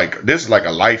this is like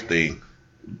a life thing.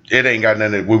 It ain't got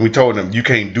nothing. When we told him you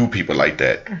can't do people like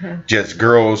that, just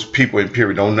girls, people in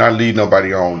period. Don't not lead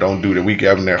nobody on. Don't do that. We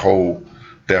gave him that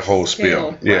whole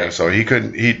spiel. Yeah, so he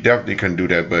definitely couldn't do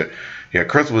that. But yeah,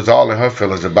 Chris was all in her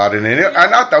feelings about it, and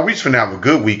I thought we was finna have a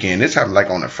good weekend. This happened like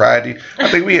on a Friday. I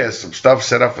think we had some stuff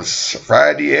set up for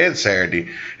Friday and Saturday,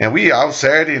 and we out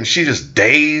Saturday, and she just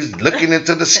dazed, looking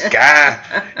into the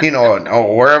sky,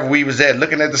 or wherever we was at,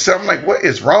 looking at the sun. I'm like, what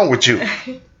is wrong with you?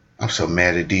 I'm so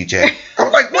mad at DJ.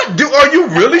 I'm like, what? Are you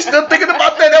really still thinking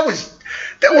about that? That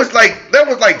was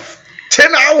like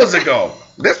 10 hours ago.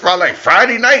 That's probably like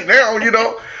Friday night now,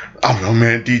 I'm no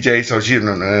man, DJ. So she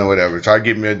whatever. Try to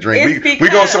get me a drink. We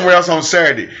go somewhere else on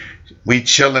Saturday. We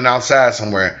chilling outside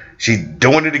somewhere. She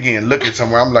doing it again, looking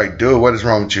somewhere. I'm like, dude, what is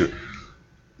wrong with you?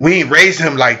 We ain't raised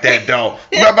him like that, though.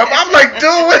 I'm like,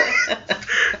 dude.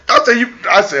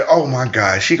 I said, oh my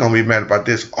God, she gonna be mad about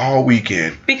this all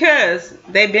weekend. Because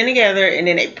they've been together and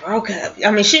then they broke up.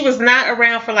 I mean, she was not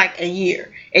around for like a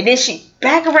year. And then she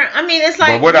back around. I mean, it's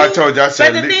like. But what I told you, I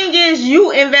said. But the thing is,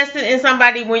 you invested in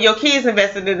somebody when your kids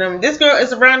invested in them. This girl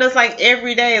is around us like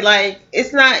every day. Like,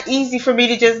 it's not easy for me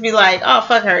to just be like, oh,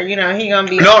 fuck her. He gonna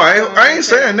be. No, I ain't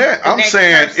saying that. I'm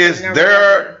saying it's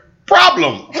their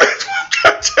problem.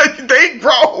 They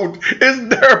grown.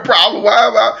 It's their problem.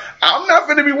 I'm not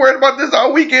going to be worried about this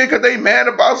all weekend because they mad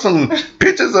about some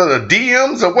pictures of the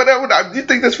DMs or whatever. Do you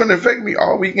think that's going to affect me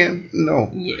all weekend?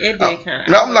 No. Yeah, it did kind of.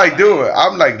 No, I'm like, do it.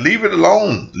 I'm like, leave it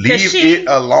alone. Leave it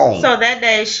alone. So that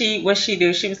day, what she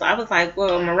do? I was like,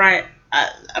 well, Mariah,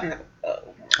 I'm not.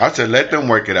 I said, let them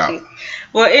work it out.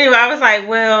 Well, anyway, I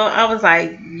was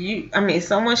like,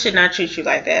 someone should not treat you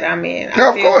like that. I mean,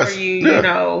 I feel for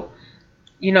you,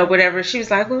 you know, whatever. She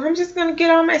was like, well, I'm just gonna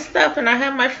get all my stuff, and I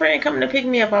have my friend coming to pick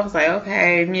me up. I was like,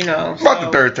 okay, you know. About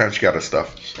the third time she got her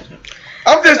stuff.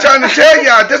 I'm just trying to tell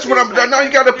y'all. That's what I'm. Now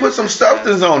you got to put some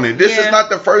stuffings on it. This is not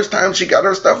the first time she got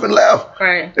her stuff and left.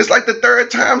 Right. It's like the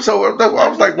third time. So I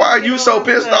was like, why are you so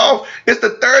pissed off? It's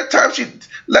the third time she.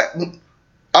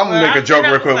 I'm gonna make a joke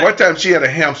real quick. One time she had a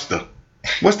hamster.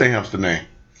 What's the hamster name?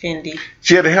 Fendi.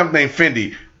 She had a hamster named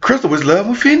Fendi. Crystal was in love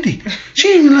with Fendi.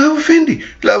 She even love with Fendi.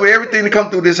 Love with everything that come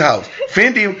through this house.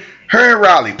 Fendi, her and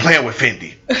Riley playing with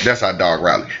Fendi. That's our dog,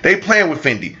 Riley. They playing with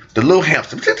Fendi. The little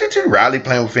hamster. Riley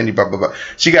playing with Fendi, blah, blah, blah.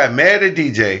 She got mad at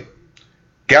DJ.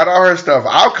 Got all her stuff.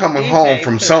 I'm coming home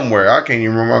from somewhere. I can't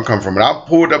even remember where I'm coming from. And I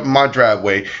pulled up in my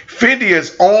driveway. Fendi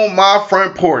is on my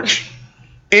front porch.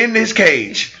 In this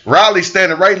cage, Riley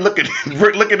standing right looking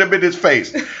him in his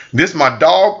face. This my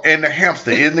dog and the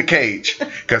hamster in the cage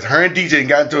because her and DJ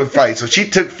got into a fight. So she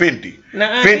took Fendi. No,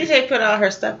 DJ put all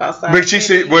her stuff outside. But she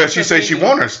said she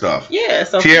want her stuff. Yeah,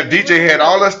 so DJ had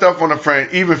all her stuff on the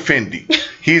front, even Fendi.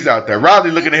 He's out there.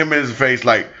 Riley looking at him in his face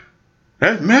like,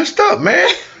 that's messed up, man.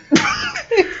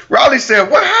 Riley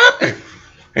said, what happened?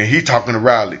 And he talking to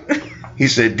Riley. He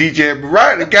said, DJ,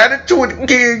 Riley got into it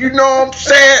again, you know what I'm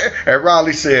saying? And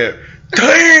Riley said,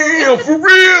 damn, for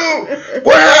real?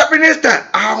 What happened this time?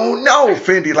 I don't know,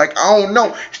 Fendi. Like, I don't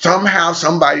know. Somehow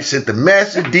somebody sent the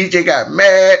message. DJ got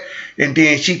mad. And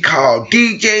then she called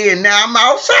DJ, and now I'm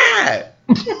outside.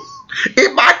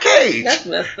 In my cage.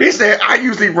 He said, I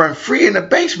usually run free in the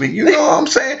basement. You know what I'm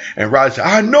saying? And Riley said,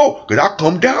 I know, because I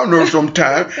come down there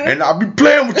sometime and I'll be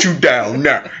playing with you down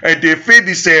there. And then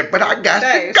Fendi said, but I got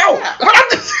to go.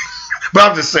 But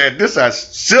I'm just saying, this is how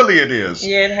silly it is.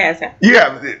 Yeah, it has happened.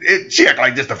 Yeah, she acted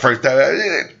like this the first time.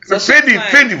 So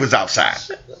Fendi was outside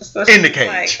in the cage.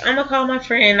 Like, I'm going to call my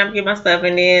friend, I'm going to get my stuff.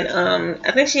 And then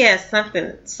I think she had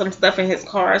some stuff in his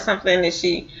car or something that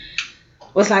she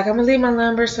was like, I'm going to leave my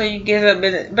number so you get up.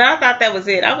 But I thought that was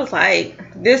it. I was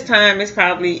like, this time is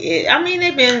probably it. I mean,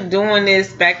 they've been doing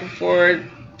this back and forth,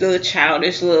 the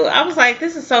childish little. I was like,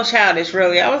 this is so childish,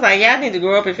 really. I was like, y'all need to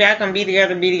grow up. If y'all can be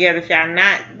together, be together. If y'all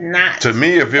not. To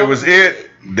me, if it was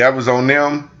it, that was on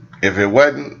them. If it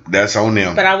wasn't, that's on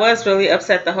them. But I was really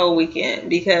upset the whole weekend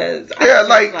because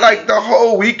like the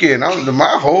whole weekend,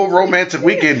 my whole romantic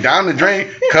weekend down the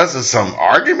drain because of some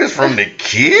arguments from the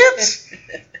kids.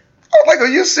 I was like,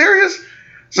 are you serious?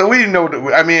 So we didn't know.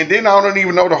 Then I don't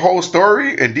even know the whole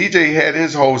story. And DJ had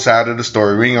his whole side of the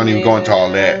story. We ain't gonna even go into all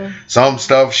that. Some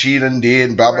stuff she done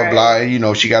did, blah blah blah. You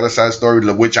know, she got a side story,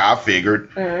 which I figured.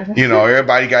 You know,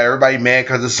 everybody mad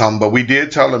because of something. But we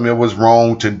did tell him it was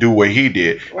wrong to do what he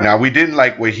did. Right. Now we didn't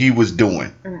like what he was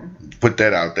doing. Put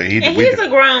that out there. He's a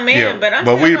grown man, yeah,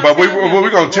 but we're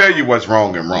gonna tell you what's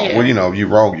wrong and wrong. Yeah. Well, you know, you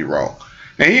wrong, you wrong.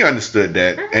 And he understood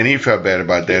that, and he felt bad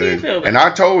about that. And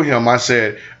I told him, I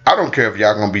said, I don't care if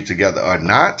y'all gonna be together or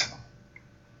not.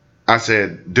 I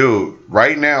said, dude,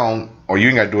 right now, or you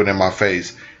ain't gotta do it in my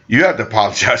face. You have to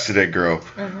apologize to that girl.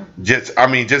 Just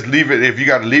leave it. If you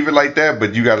gotta leave it like that,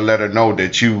 but you gotta let her know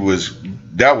that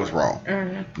that was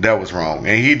wrong. That was wrong.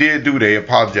 And he did do that. He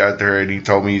apologized to her, and he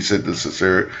told me he sent the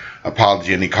sincere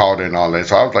apology, and he called her and all that.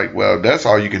 So I was like, well, that's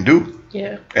all you can do.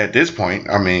 Yeah. At this point,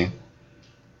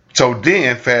 So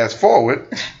then, fast forward.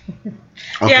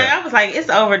 Okay. Yeah, I was like, it's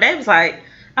over. I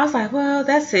was like, well,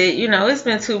 that's it. You know, it's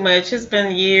been too much. It's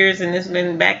been years, and it's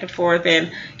been back and forth.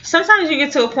 And sometimes you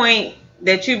get to a point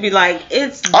that you be like,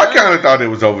 it's done. I kind of thought it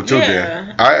was over, too,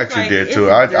 then. I actually did, too.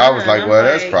 I was like, well,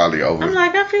 that's probably over. I'm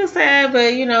like, I feel sad,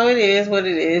 but, you know, it is what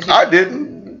it is. I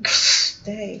didn't.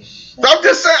 Dang. I'm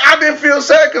just saying, I didn't feel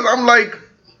sad because I'm like,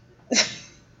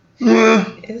 you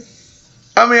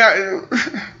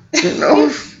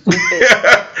know.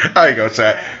 I ain't gonna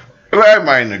say I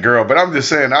mind the girl, but I'm just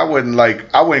saying I wasn't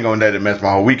gonna let it mess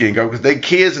my whole weekend go because they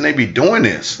kids and they be doing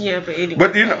this. Yeah, but anyway.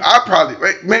 But you know,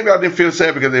 maybe I didn't feel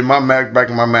sad because in back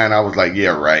in my mind I was like, yeah,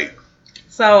 right.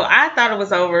 So I thought it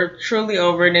was over, truly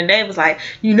over, and then they was like,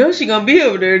 you know, she gonna be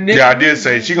over there next week. Yeah, I did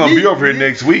say she gonna be over here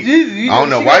next week. I don't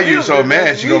know why you so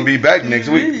mad. She gonna be back next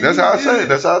week. That's how I say it.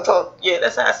 That's how I talk. Yeah,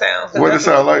 that's how it sounds. What does it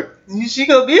sound like? She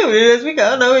gonna be over there next week. I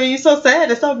don't know. You so sad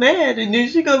and so mad, and then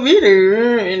she gonna be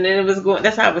there, and then it was going.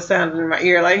 That's how it was sounding in my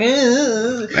ear, like.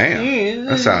 Damn,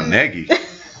 that sound neggy.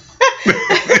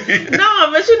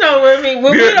 No, but you know what I mean.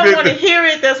 When we don't want to hear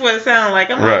it, that's what it sounds like.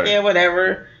 I'm like, yeah,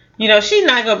 whatever. You know, she's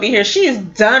not gonna be here. She's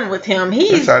done with him.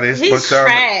 He's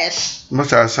trash. Must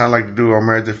how it sound like the dude on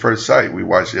Married at First Sight we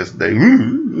watched yesterday.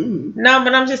 No,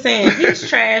 but I'm just saying he's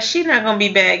trash. She's not gonna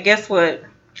be back. Guess what?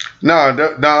 No,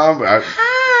 dude.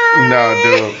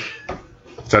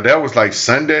 So that was like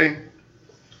Sunday.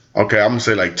 Okay, I'm gonna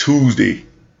say like Tuesday.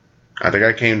 I think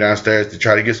I came downstairs to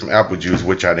try to get some apple juice,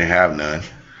 which I didn't have none.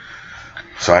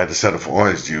 So I had to settle for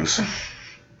orange juice.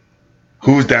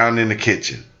 Who's down in the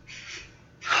kitchen?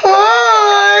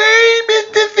 Hi,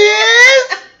 Mr.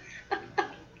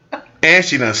 Vince. And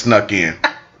she done snuck in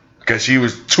because she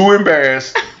was too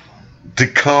embarrassed to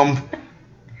come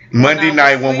Monday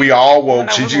night when we all woke.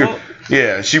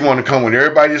 She wanted to come when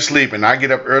everybody is sleeping. I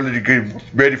get up early to get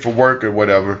ready for work or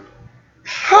whatever.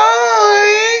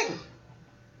 Hi.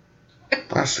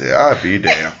 I said, I'd be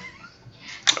damn.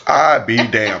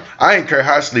 I ain't care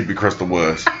how sleepy Crystal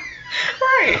was.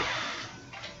 Right.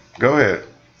 Go ahead.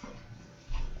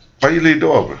 Why you leave the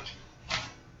door open?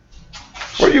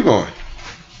 Where you going?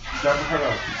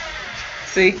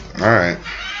 See? Alright.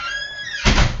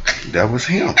 That was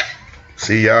him.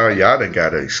 See, y'all done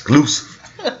got an exclusive.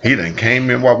 He done came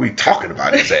in while we talking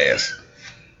about his ass.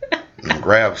 And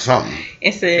grabbed something.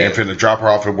 And finna drop her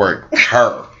off at work.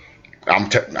 Her. I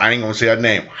ain't gonna say her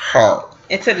name. Her.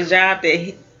 Into the job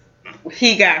that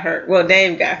he got hurt. Well,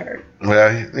 Dave got hurt.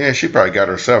 Well, yeah, she probably got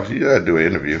herself. You gotta do an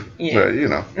interview. Yeah. But, you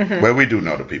know. Well, we do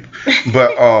know the people.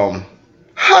 But,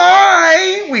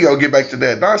 hi! We gonna get back to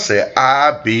that. And I said,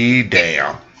 I be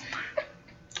damn.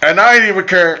 And I didn't even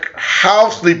care how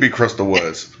sleepy Crystal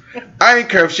was. I didn't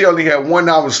care if she only had 1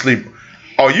 hour sleep.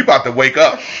 Oh, you about to wake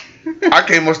up. I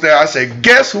came upstairs. I said,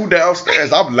 guess who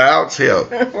downstairs? I'm loud as hell.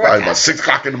 Probably about 6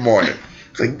 o'clock in the morning.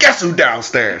 I said, guess who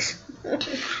downstairs?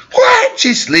 What?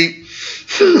 She sleep.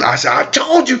 I said, I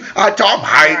told you. I told him,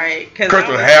 hi.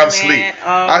 Crystal half sleep.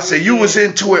 I said, you was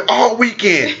into it all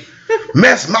weekend.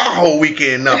 Messed my whole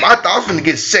weekend up. I thought I was going to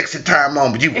get sexy time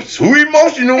on, but you was too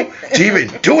emotional to even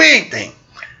do anything.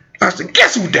 I said,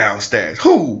 guess who downstairs?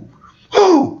 Who?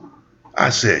 I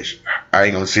said, I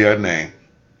ain't going to say her name.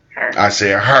 Her. I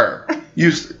said, her.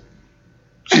 She's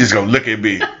going to look at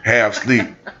me, half sleep,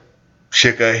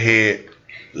 shook her head,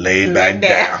 laid back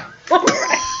down.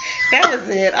 That was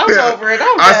it. I'm over it.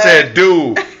 I said,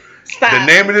 dude, Stop. the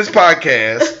name of this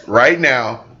podcast right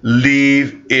now,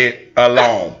 leave it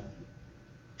alone.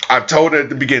 I told her at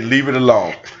the beginning, leave it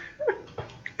alone.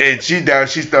 And she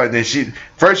started, and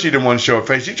first she didn't want to show her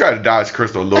face. She tried to dodge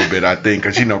Crystal a little bit, I think,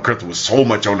 because she know Crystal was so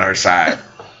much on her side.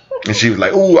 And she was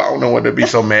like, ooh, I don't know what to be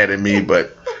so mad at me,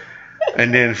 but.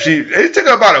 And then it took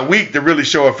her about a week to really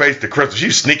show her face to Crystal. She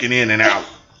was sneaking in and out.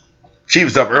 She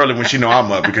was up early when she know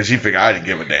I'm up because she figured I didn't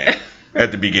give a damn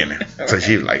at the beginning. So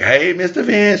she was like, hey, Mr.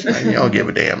 Vince, you don't give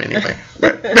a damn anyway.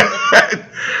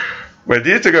 But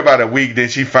it took her about a week. Then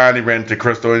she finally ran into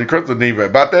Crystal, and Crystal didn't even.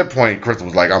 About that point, Crystal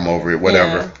was like, "I'm over it,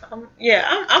 whatever." Yeah,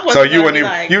 I wasn't. So you wouldn't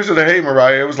even. You was like, "Hey,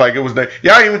 Mariah," it was like it was that.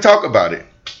 Y'all didn't even talk about it.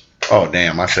 Oh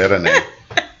damn! I said her name.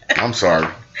 I'm sorry.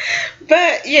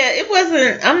 But yeah, it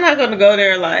wasn't. I'm not gonna go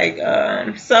there like.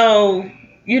 So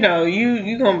you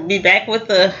gonna be back with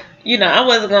the. I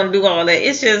wasn't gonna do all that.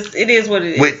 It's just, it is what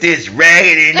it is. With this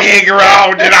raggedy nigger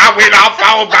on that I went off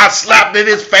on, I slapped in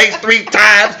his face 3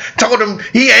 times, told him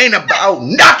he ain't about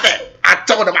nothing. I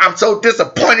told him I'm so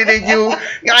disappointed in you.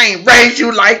 I ain't raised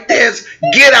you like this.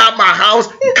 Get out my house.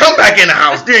 Come back in the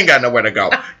house. You ain't got nowhere to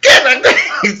go. Get back.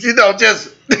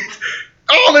 Just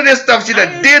all of this stuff she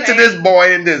done did to this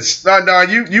boy and this. No,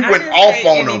 you went off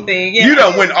on him. Yeah, you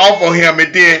done went off on him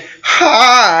and then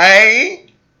hi.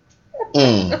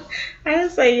 I didn't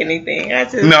say anything.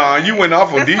 You went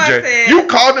off on DJ. You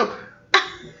called him.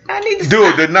 I need to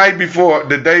Dude, the night before,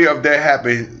 the day of that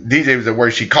happened, DJ was at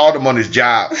work. She called him on his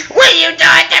job. What are you doing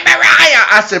to Mariah?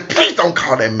 I said, please don't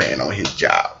call that man on his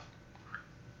job.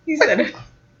 You said it.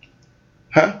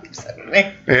 Huh? You said it,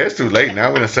 man. Yeah, it's too late now.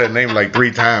 I would have said the name like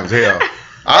 3 times. Hell,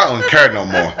 I don't care no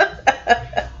more.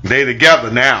 They together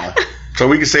now. So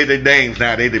we can say their names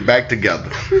now. They back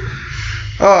together.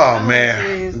 Oh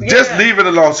man, just leave it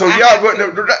alone. So y'all,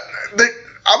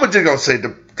 I was just gonna say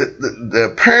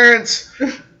the parents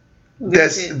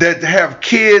that have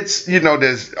kids,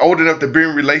 that's old enough to be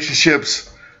in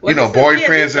relationships,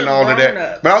 boyfriends and all of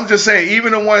that. But I'm just saying,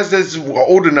 even the ones that's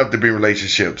old enough to be in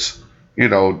relationships,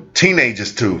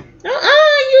 teenagers too. You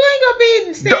ain't gonna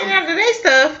be staying after their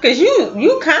stuff because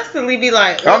you constantly be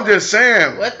like. I'm just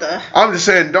saying. What the? I'm just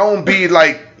saying, don't be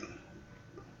like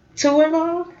too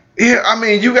involved. Yeah, I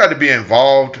mean, you got to be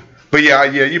involved, but yeah,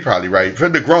 you're probably right. For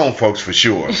the grown folks, for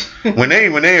sure. when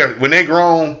they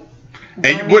grown,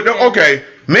 and okay,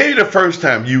 maybe the first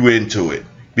time you into it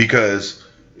because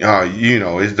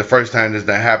it's the first time this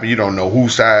done happened. You don't know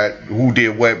whose side, who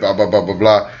did what, blah blah blah blah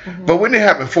blah. Mm-hmm. But when it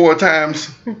happened 4 times,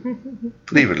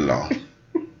 leave it alone.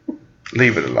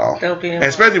 Leave it alone. Don't be involved.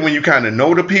 Especially when you kind of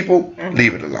know the people,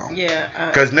 leave it alone. Yeah.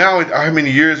 Because now, how many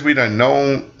years we done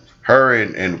known her,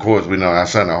 and of course we know our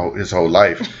son his whole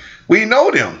life. We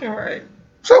know them. Right.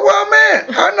 So, well, man,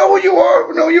 I know who you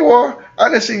are. I know who you are. I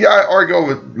didn't see y'all argue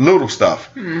over little stuff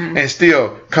and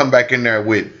still come back in there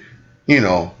with,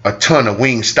 a ton of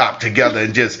Wingstop together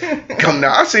and just come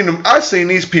down. I seen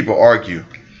these people argue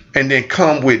and then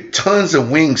come with tons of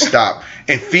Wingstop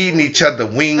and feeding each other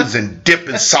wings and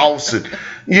dipping sauce and,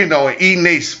 and eating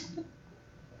these.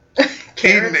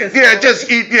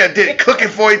 Cooking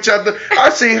for each other. I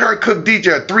seen her cook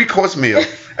DJ a 3-course meal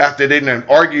after they didn't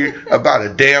argue about a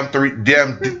damn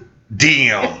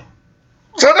DM.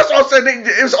 So that's what I'm saying.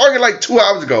 It was arguing like 2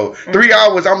 hours ago. 3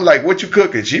 hours, I'm like, what you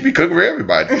cooking? She be cooking for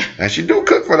everybody. And she do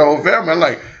cook for the whole family. I'm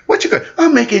like, what you cooking?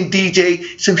 I'm making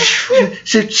DJ some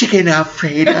chicken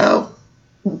Alfredo.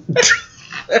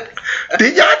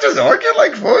 Did y'all just argue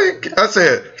like for it? I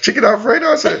said, chicken Alfredo?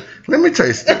 I said, let me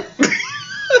taste it.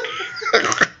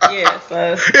 Yeah,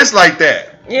 so it's like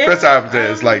that. Yeah, that's how I'm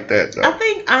saying. It's like that. Though. I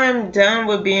think I'm done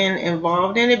with being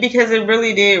involved in it because it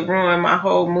really did ruin my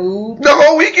whole mood. The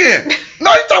whole weekend.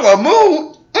 No, you talking about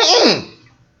mood? Mm-mm.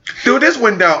 Dude, this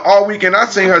went down all weekend. I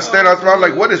seen her stand out. I was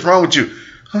like, what is wrong with you?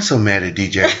 I'm so mad at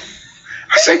DJ.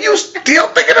 I said, you still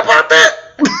thinking about that?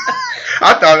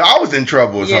 I thought I was in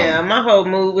trouble or something. Yeah, my whole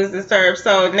mood was disturbed.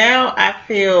 So now I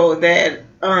feel that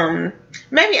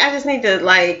maybe I just need to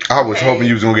I was hoping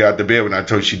you was gonna get out the bed when I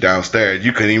told you she downstairs.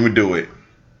 You couldn't even do it.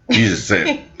 You just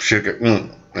said shook it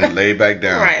and lay back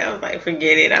down. Right, I was like,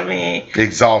 forget it. I mean,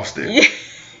 exhausted. Yeah.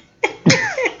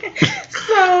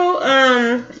 So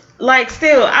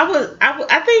still,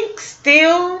 I think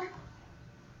still,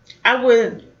 I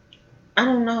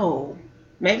don't know.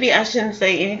 Maybe I shouldn't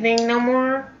say anything no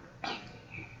more.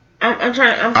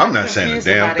 I'm not saying a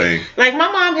damn thing. Like,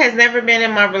 my mom has never been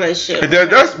in my relationship.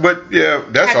 That's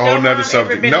a whole nother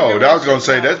subject. No, I was gonna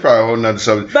say that's probably a whole nother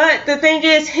subject. But the thing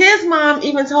is, his mom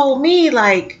even told me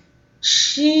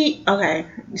she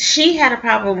had a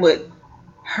problem with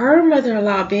her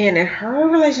mother-in-law being in her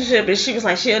relationship, and she was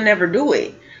like, she'll never do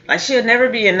it. Like, she'll never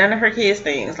be in none of her kids'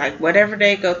 things. Like, whatever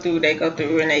they go through,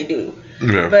 and they do.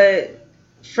 Yeah. But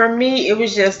for me, it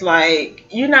was just like,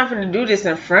 you're not going to do this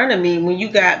in front of me when you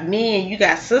got me and you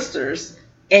got sisters.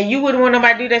 And you wouldn't want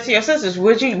nobody to do that to your sisters,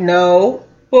 would you? No.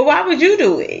 Well, why would you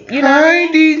do it? Hi,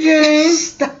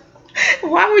 DJ.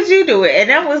 Why would you do it? And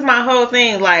that was my whole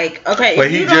thing. Like, okay, but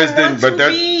if you don't want to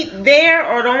be there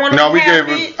or don't want to have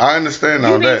it, I understand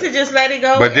all that. You need to just let it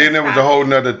go. But then there was a whole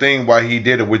nother thing why he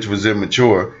did it, which was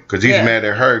immature, because he's mad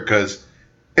at her, because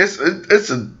it's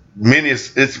a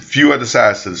few other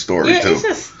sides to the story too. It's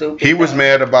just stupid. He was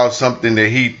mad about something that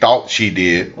he thought she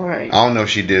did. Right. I don't know if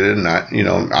she did it or not.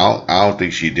 I don't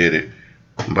think she did it,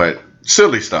 but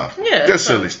silly stuff. Yeah. Just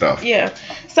silly stuff. Yeah.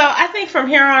 So I think from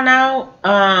here on out,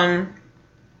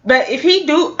 but if he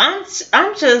do, I'm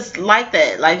just like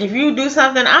that. Like, if you do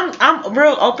something, I'm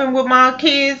real open with my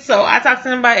kids, so I talk to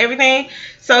them about everything.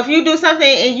 So if you do something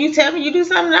and you tell me you do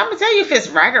something, I'm gonna tell you if it's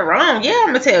right or wrong. Yeah, I'm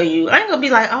gonna tell you. I ain't gonna be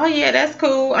like, oh yeah, that's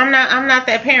cool. I'm not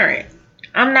that parent.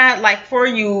 I'm not like for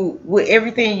you with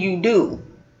everything you do,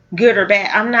 good or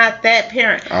bad. I'm not that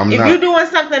parent. If you're doing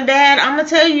something bad, I'm gonna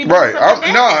tell you. Right.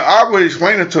 I would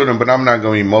explain it to them, but I'm not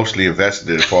gonna be emotionally invested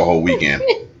in it for a whole weekend.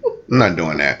 I'm not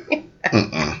doing that.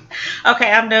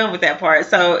 Okay, I'm done with that part.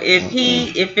 So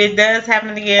if it does happen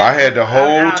again, I had the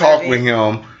whole talk with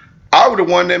him. I was the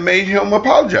one that made him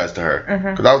apologize to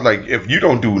her, because I was like, if you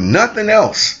don't do nothing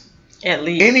else, at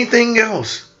least anything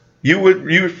else, you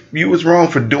was wrong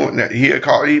for doing that. He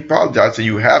apologized, so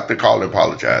you have to call and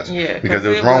apologize. Yeah, because it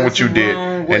was wrong what you did.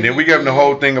 And then we gave him the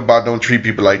whole thing about don't treat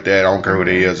people like that. I don't care who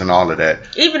they is and all of that.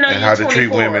 Even though and how to treat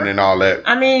women and all that.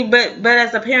 I mean, but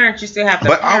as a parent, you still have to.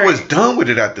 But I was done with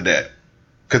it after that,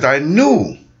 because I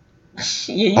knew.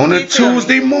 On a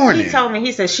Tuesday morning. He told me,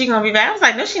 he said, she gonna be back. I was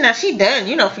like, no, she not. She done.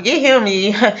 Forget him.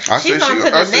 I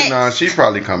said, nah, she's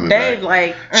probably coming back.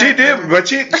 Like, she did, but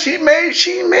she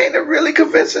made a really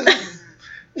convincing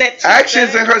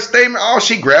actions in her statement. Oh,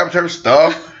 she grabbed her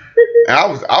stuff. And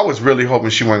I was really hoping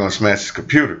she wasn't gonna smash his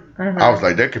computer. I was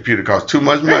like, that computer cost too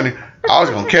much money. I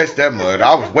was gonna catch that mud.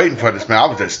 I was waiting for this man. I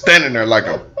was just standing there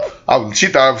she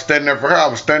thought I was standing there for her. I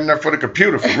was standing there for the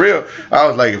computer for real. I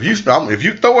was like, if you throw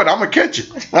it, I'm gonna catch it.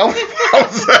 I was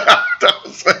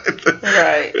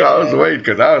waiting,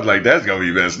 because I was like, that's gonna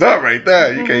be messed up right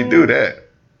there. You can't do that.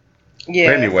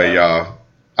 Yeah. Anyway, y'all.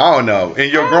 I don't know. In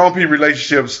your grown people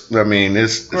relationships, I mean,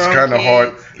 it's kind of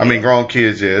hard. I mean, grown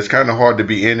kids, yeah, it's kind of hard to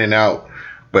be in and out.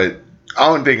 But I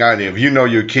don't think if you know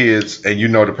your kids and you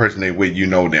know the person they with, you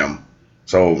know them.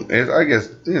 So I guess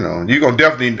you're gonna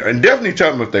definitely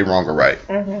tell them if they're wrong or right.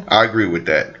 I agree with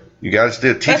that. You gotta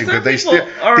still teach them because they some still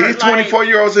people are these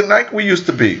 24-year-olds in like we used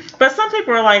to be. But some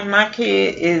people are like, my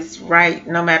kid is right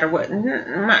no matter what.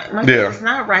 My kid is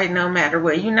not right no matter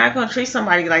what. You're not gonna treat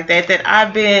somebody like that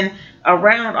I've been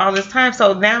around all this time.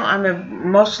 So now I'm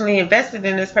emotionally invested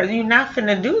in this person. You're not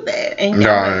finna do that, and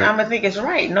I'm gonna think it's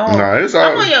right. No, it's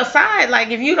I'm on your side. Like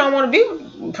if you don't want to be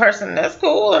with a person, that's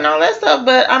cool and all that stuff.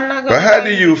 But I'm not gonna. But how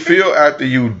do you feel after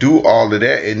you do all of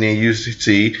that and then you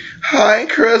see, hi,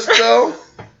 Crystal?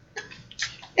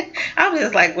 I was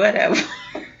just like, whatever.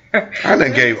 I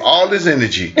done gave all this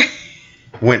energy,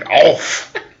 went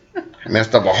off,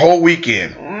 messed up a whole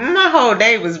weekend. My whole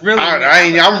day was really.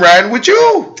 I'm riding with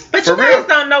you. But you guys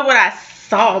don't know what I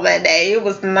saw that day. It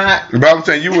was not. But I'm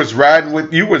saying you was riding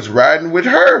with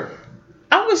her.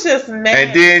 I was just mad.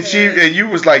 And then you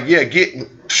was like, yeah,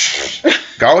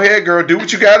 go ahead, girl, do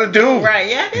what you gotta do. Right,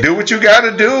 yeah. Do what you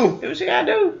gotta do. Do what you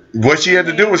gotta do. What she had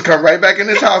to do was come right back in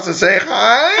this house and say,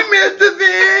 hi, Mr.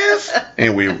 Vince.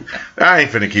 And I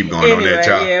ain't finna keep going on that,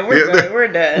 y'all. Yeah,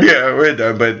 we're done. Yeah, we're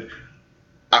done. But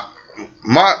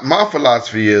my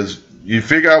philosophy is you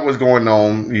figure out what's going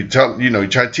on. You try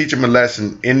to teach them a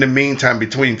lesson in the meantime,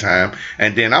 between time,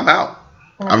 and then I'm out.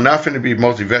 I'm not finna be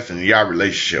most invested in y'all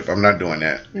relationship. I'm not doing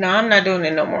that. No, I'm not doing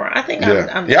it no more. I think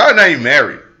I'm y'all not even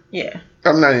married. Yeah.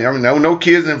 No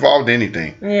kids involved in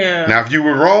anything. Yeah. Now, if you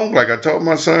were wrong, like I told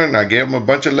my son, I gave him a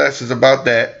bunch of lessons about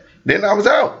that, then I was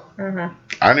out. Mm-hmm.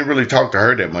 I didn't really talk to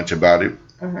her that much about it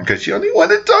because she only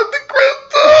wanted to talk to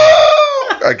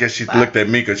Crystal. I guess she looked at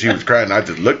me because she was crying. I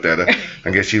just looked at her. I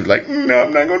guess she was like, no,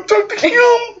 I'm not going to talk to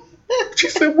him. She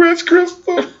said, where's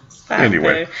Crystal?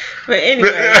 Anyway. But anyway,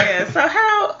 yeah. So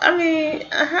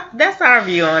that's our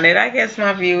view on it. I guess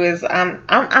my view is I'm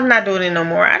not doing it no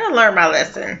more. I done learned my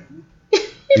lesson.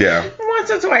 Yeah.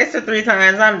 Once or twice or 3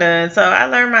 times, I'm done. So I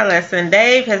learned my lesson.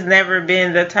 Dave has never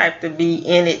been the type to be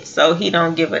in it, so he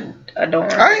don't give a darn.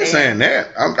 I ain't saying that.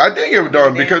 I did give a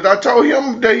darn because I told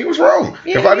him that he was wrong.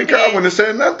 Yeah, if I didn't care, I wouldn't have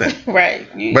said nothing. Right.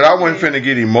 But I wasn't finna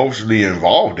get emotionally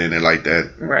involved in it like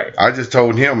that. Right. I just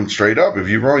told him straight up, if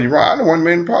you're wrong, you're wrong. I don't want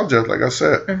to apologize, like I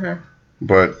said. Mm-hmm.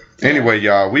 But anyway,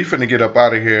 y'all, we finna get up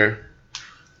out of here.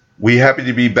 We happy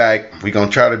to be back. We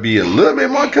gonna try to be a little bit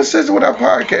more consistent with our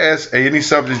podcast. Hey, any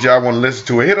subjects y'all want to listen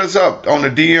to, hit us up on the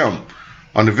DM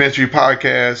on the Vince Street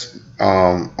Podcast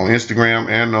on Instagram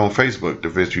and on Facebook, the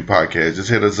Vince Street Podcast. Just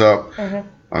hit us up. Mm-hmm.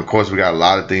 Of course, we got a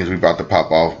lot of things we about to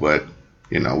pop off, but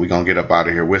we gonna get up out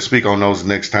of here. We'll speak on those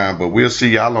next time, but we'll see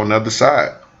y'all on the other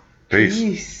side.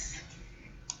 Peace.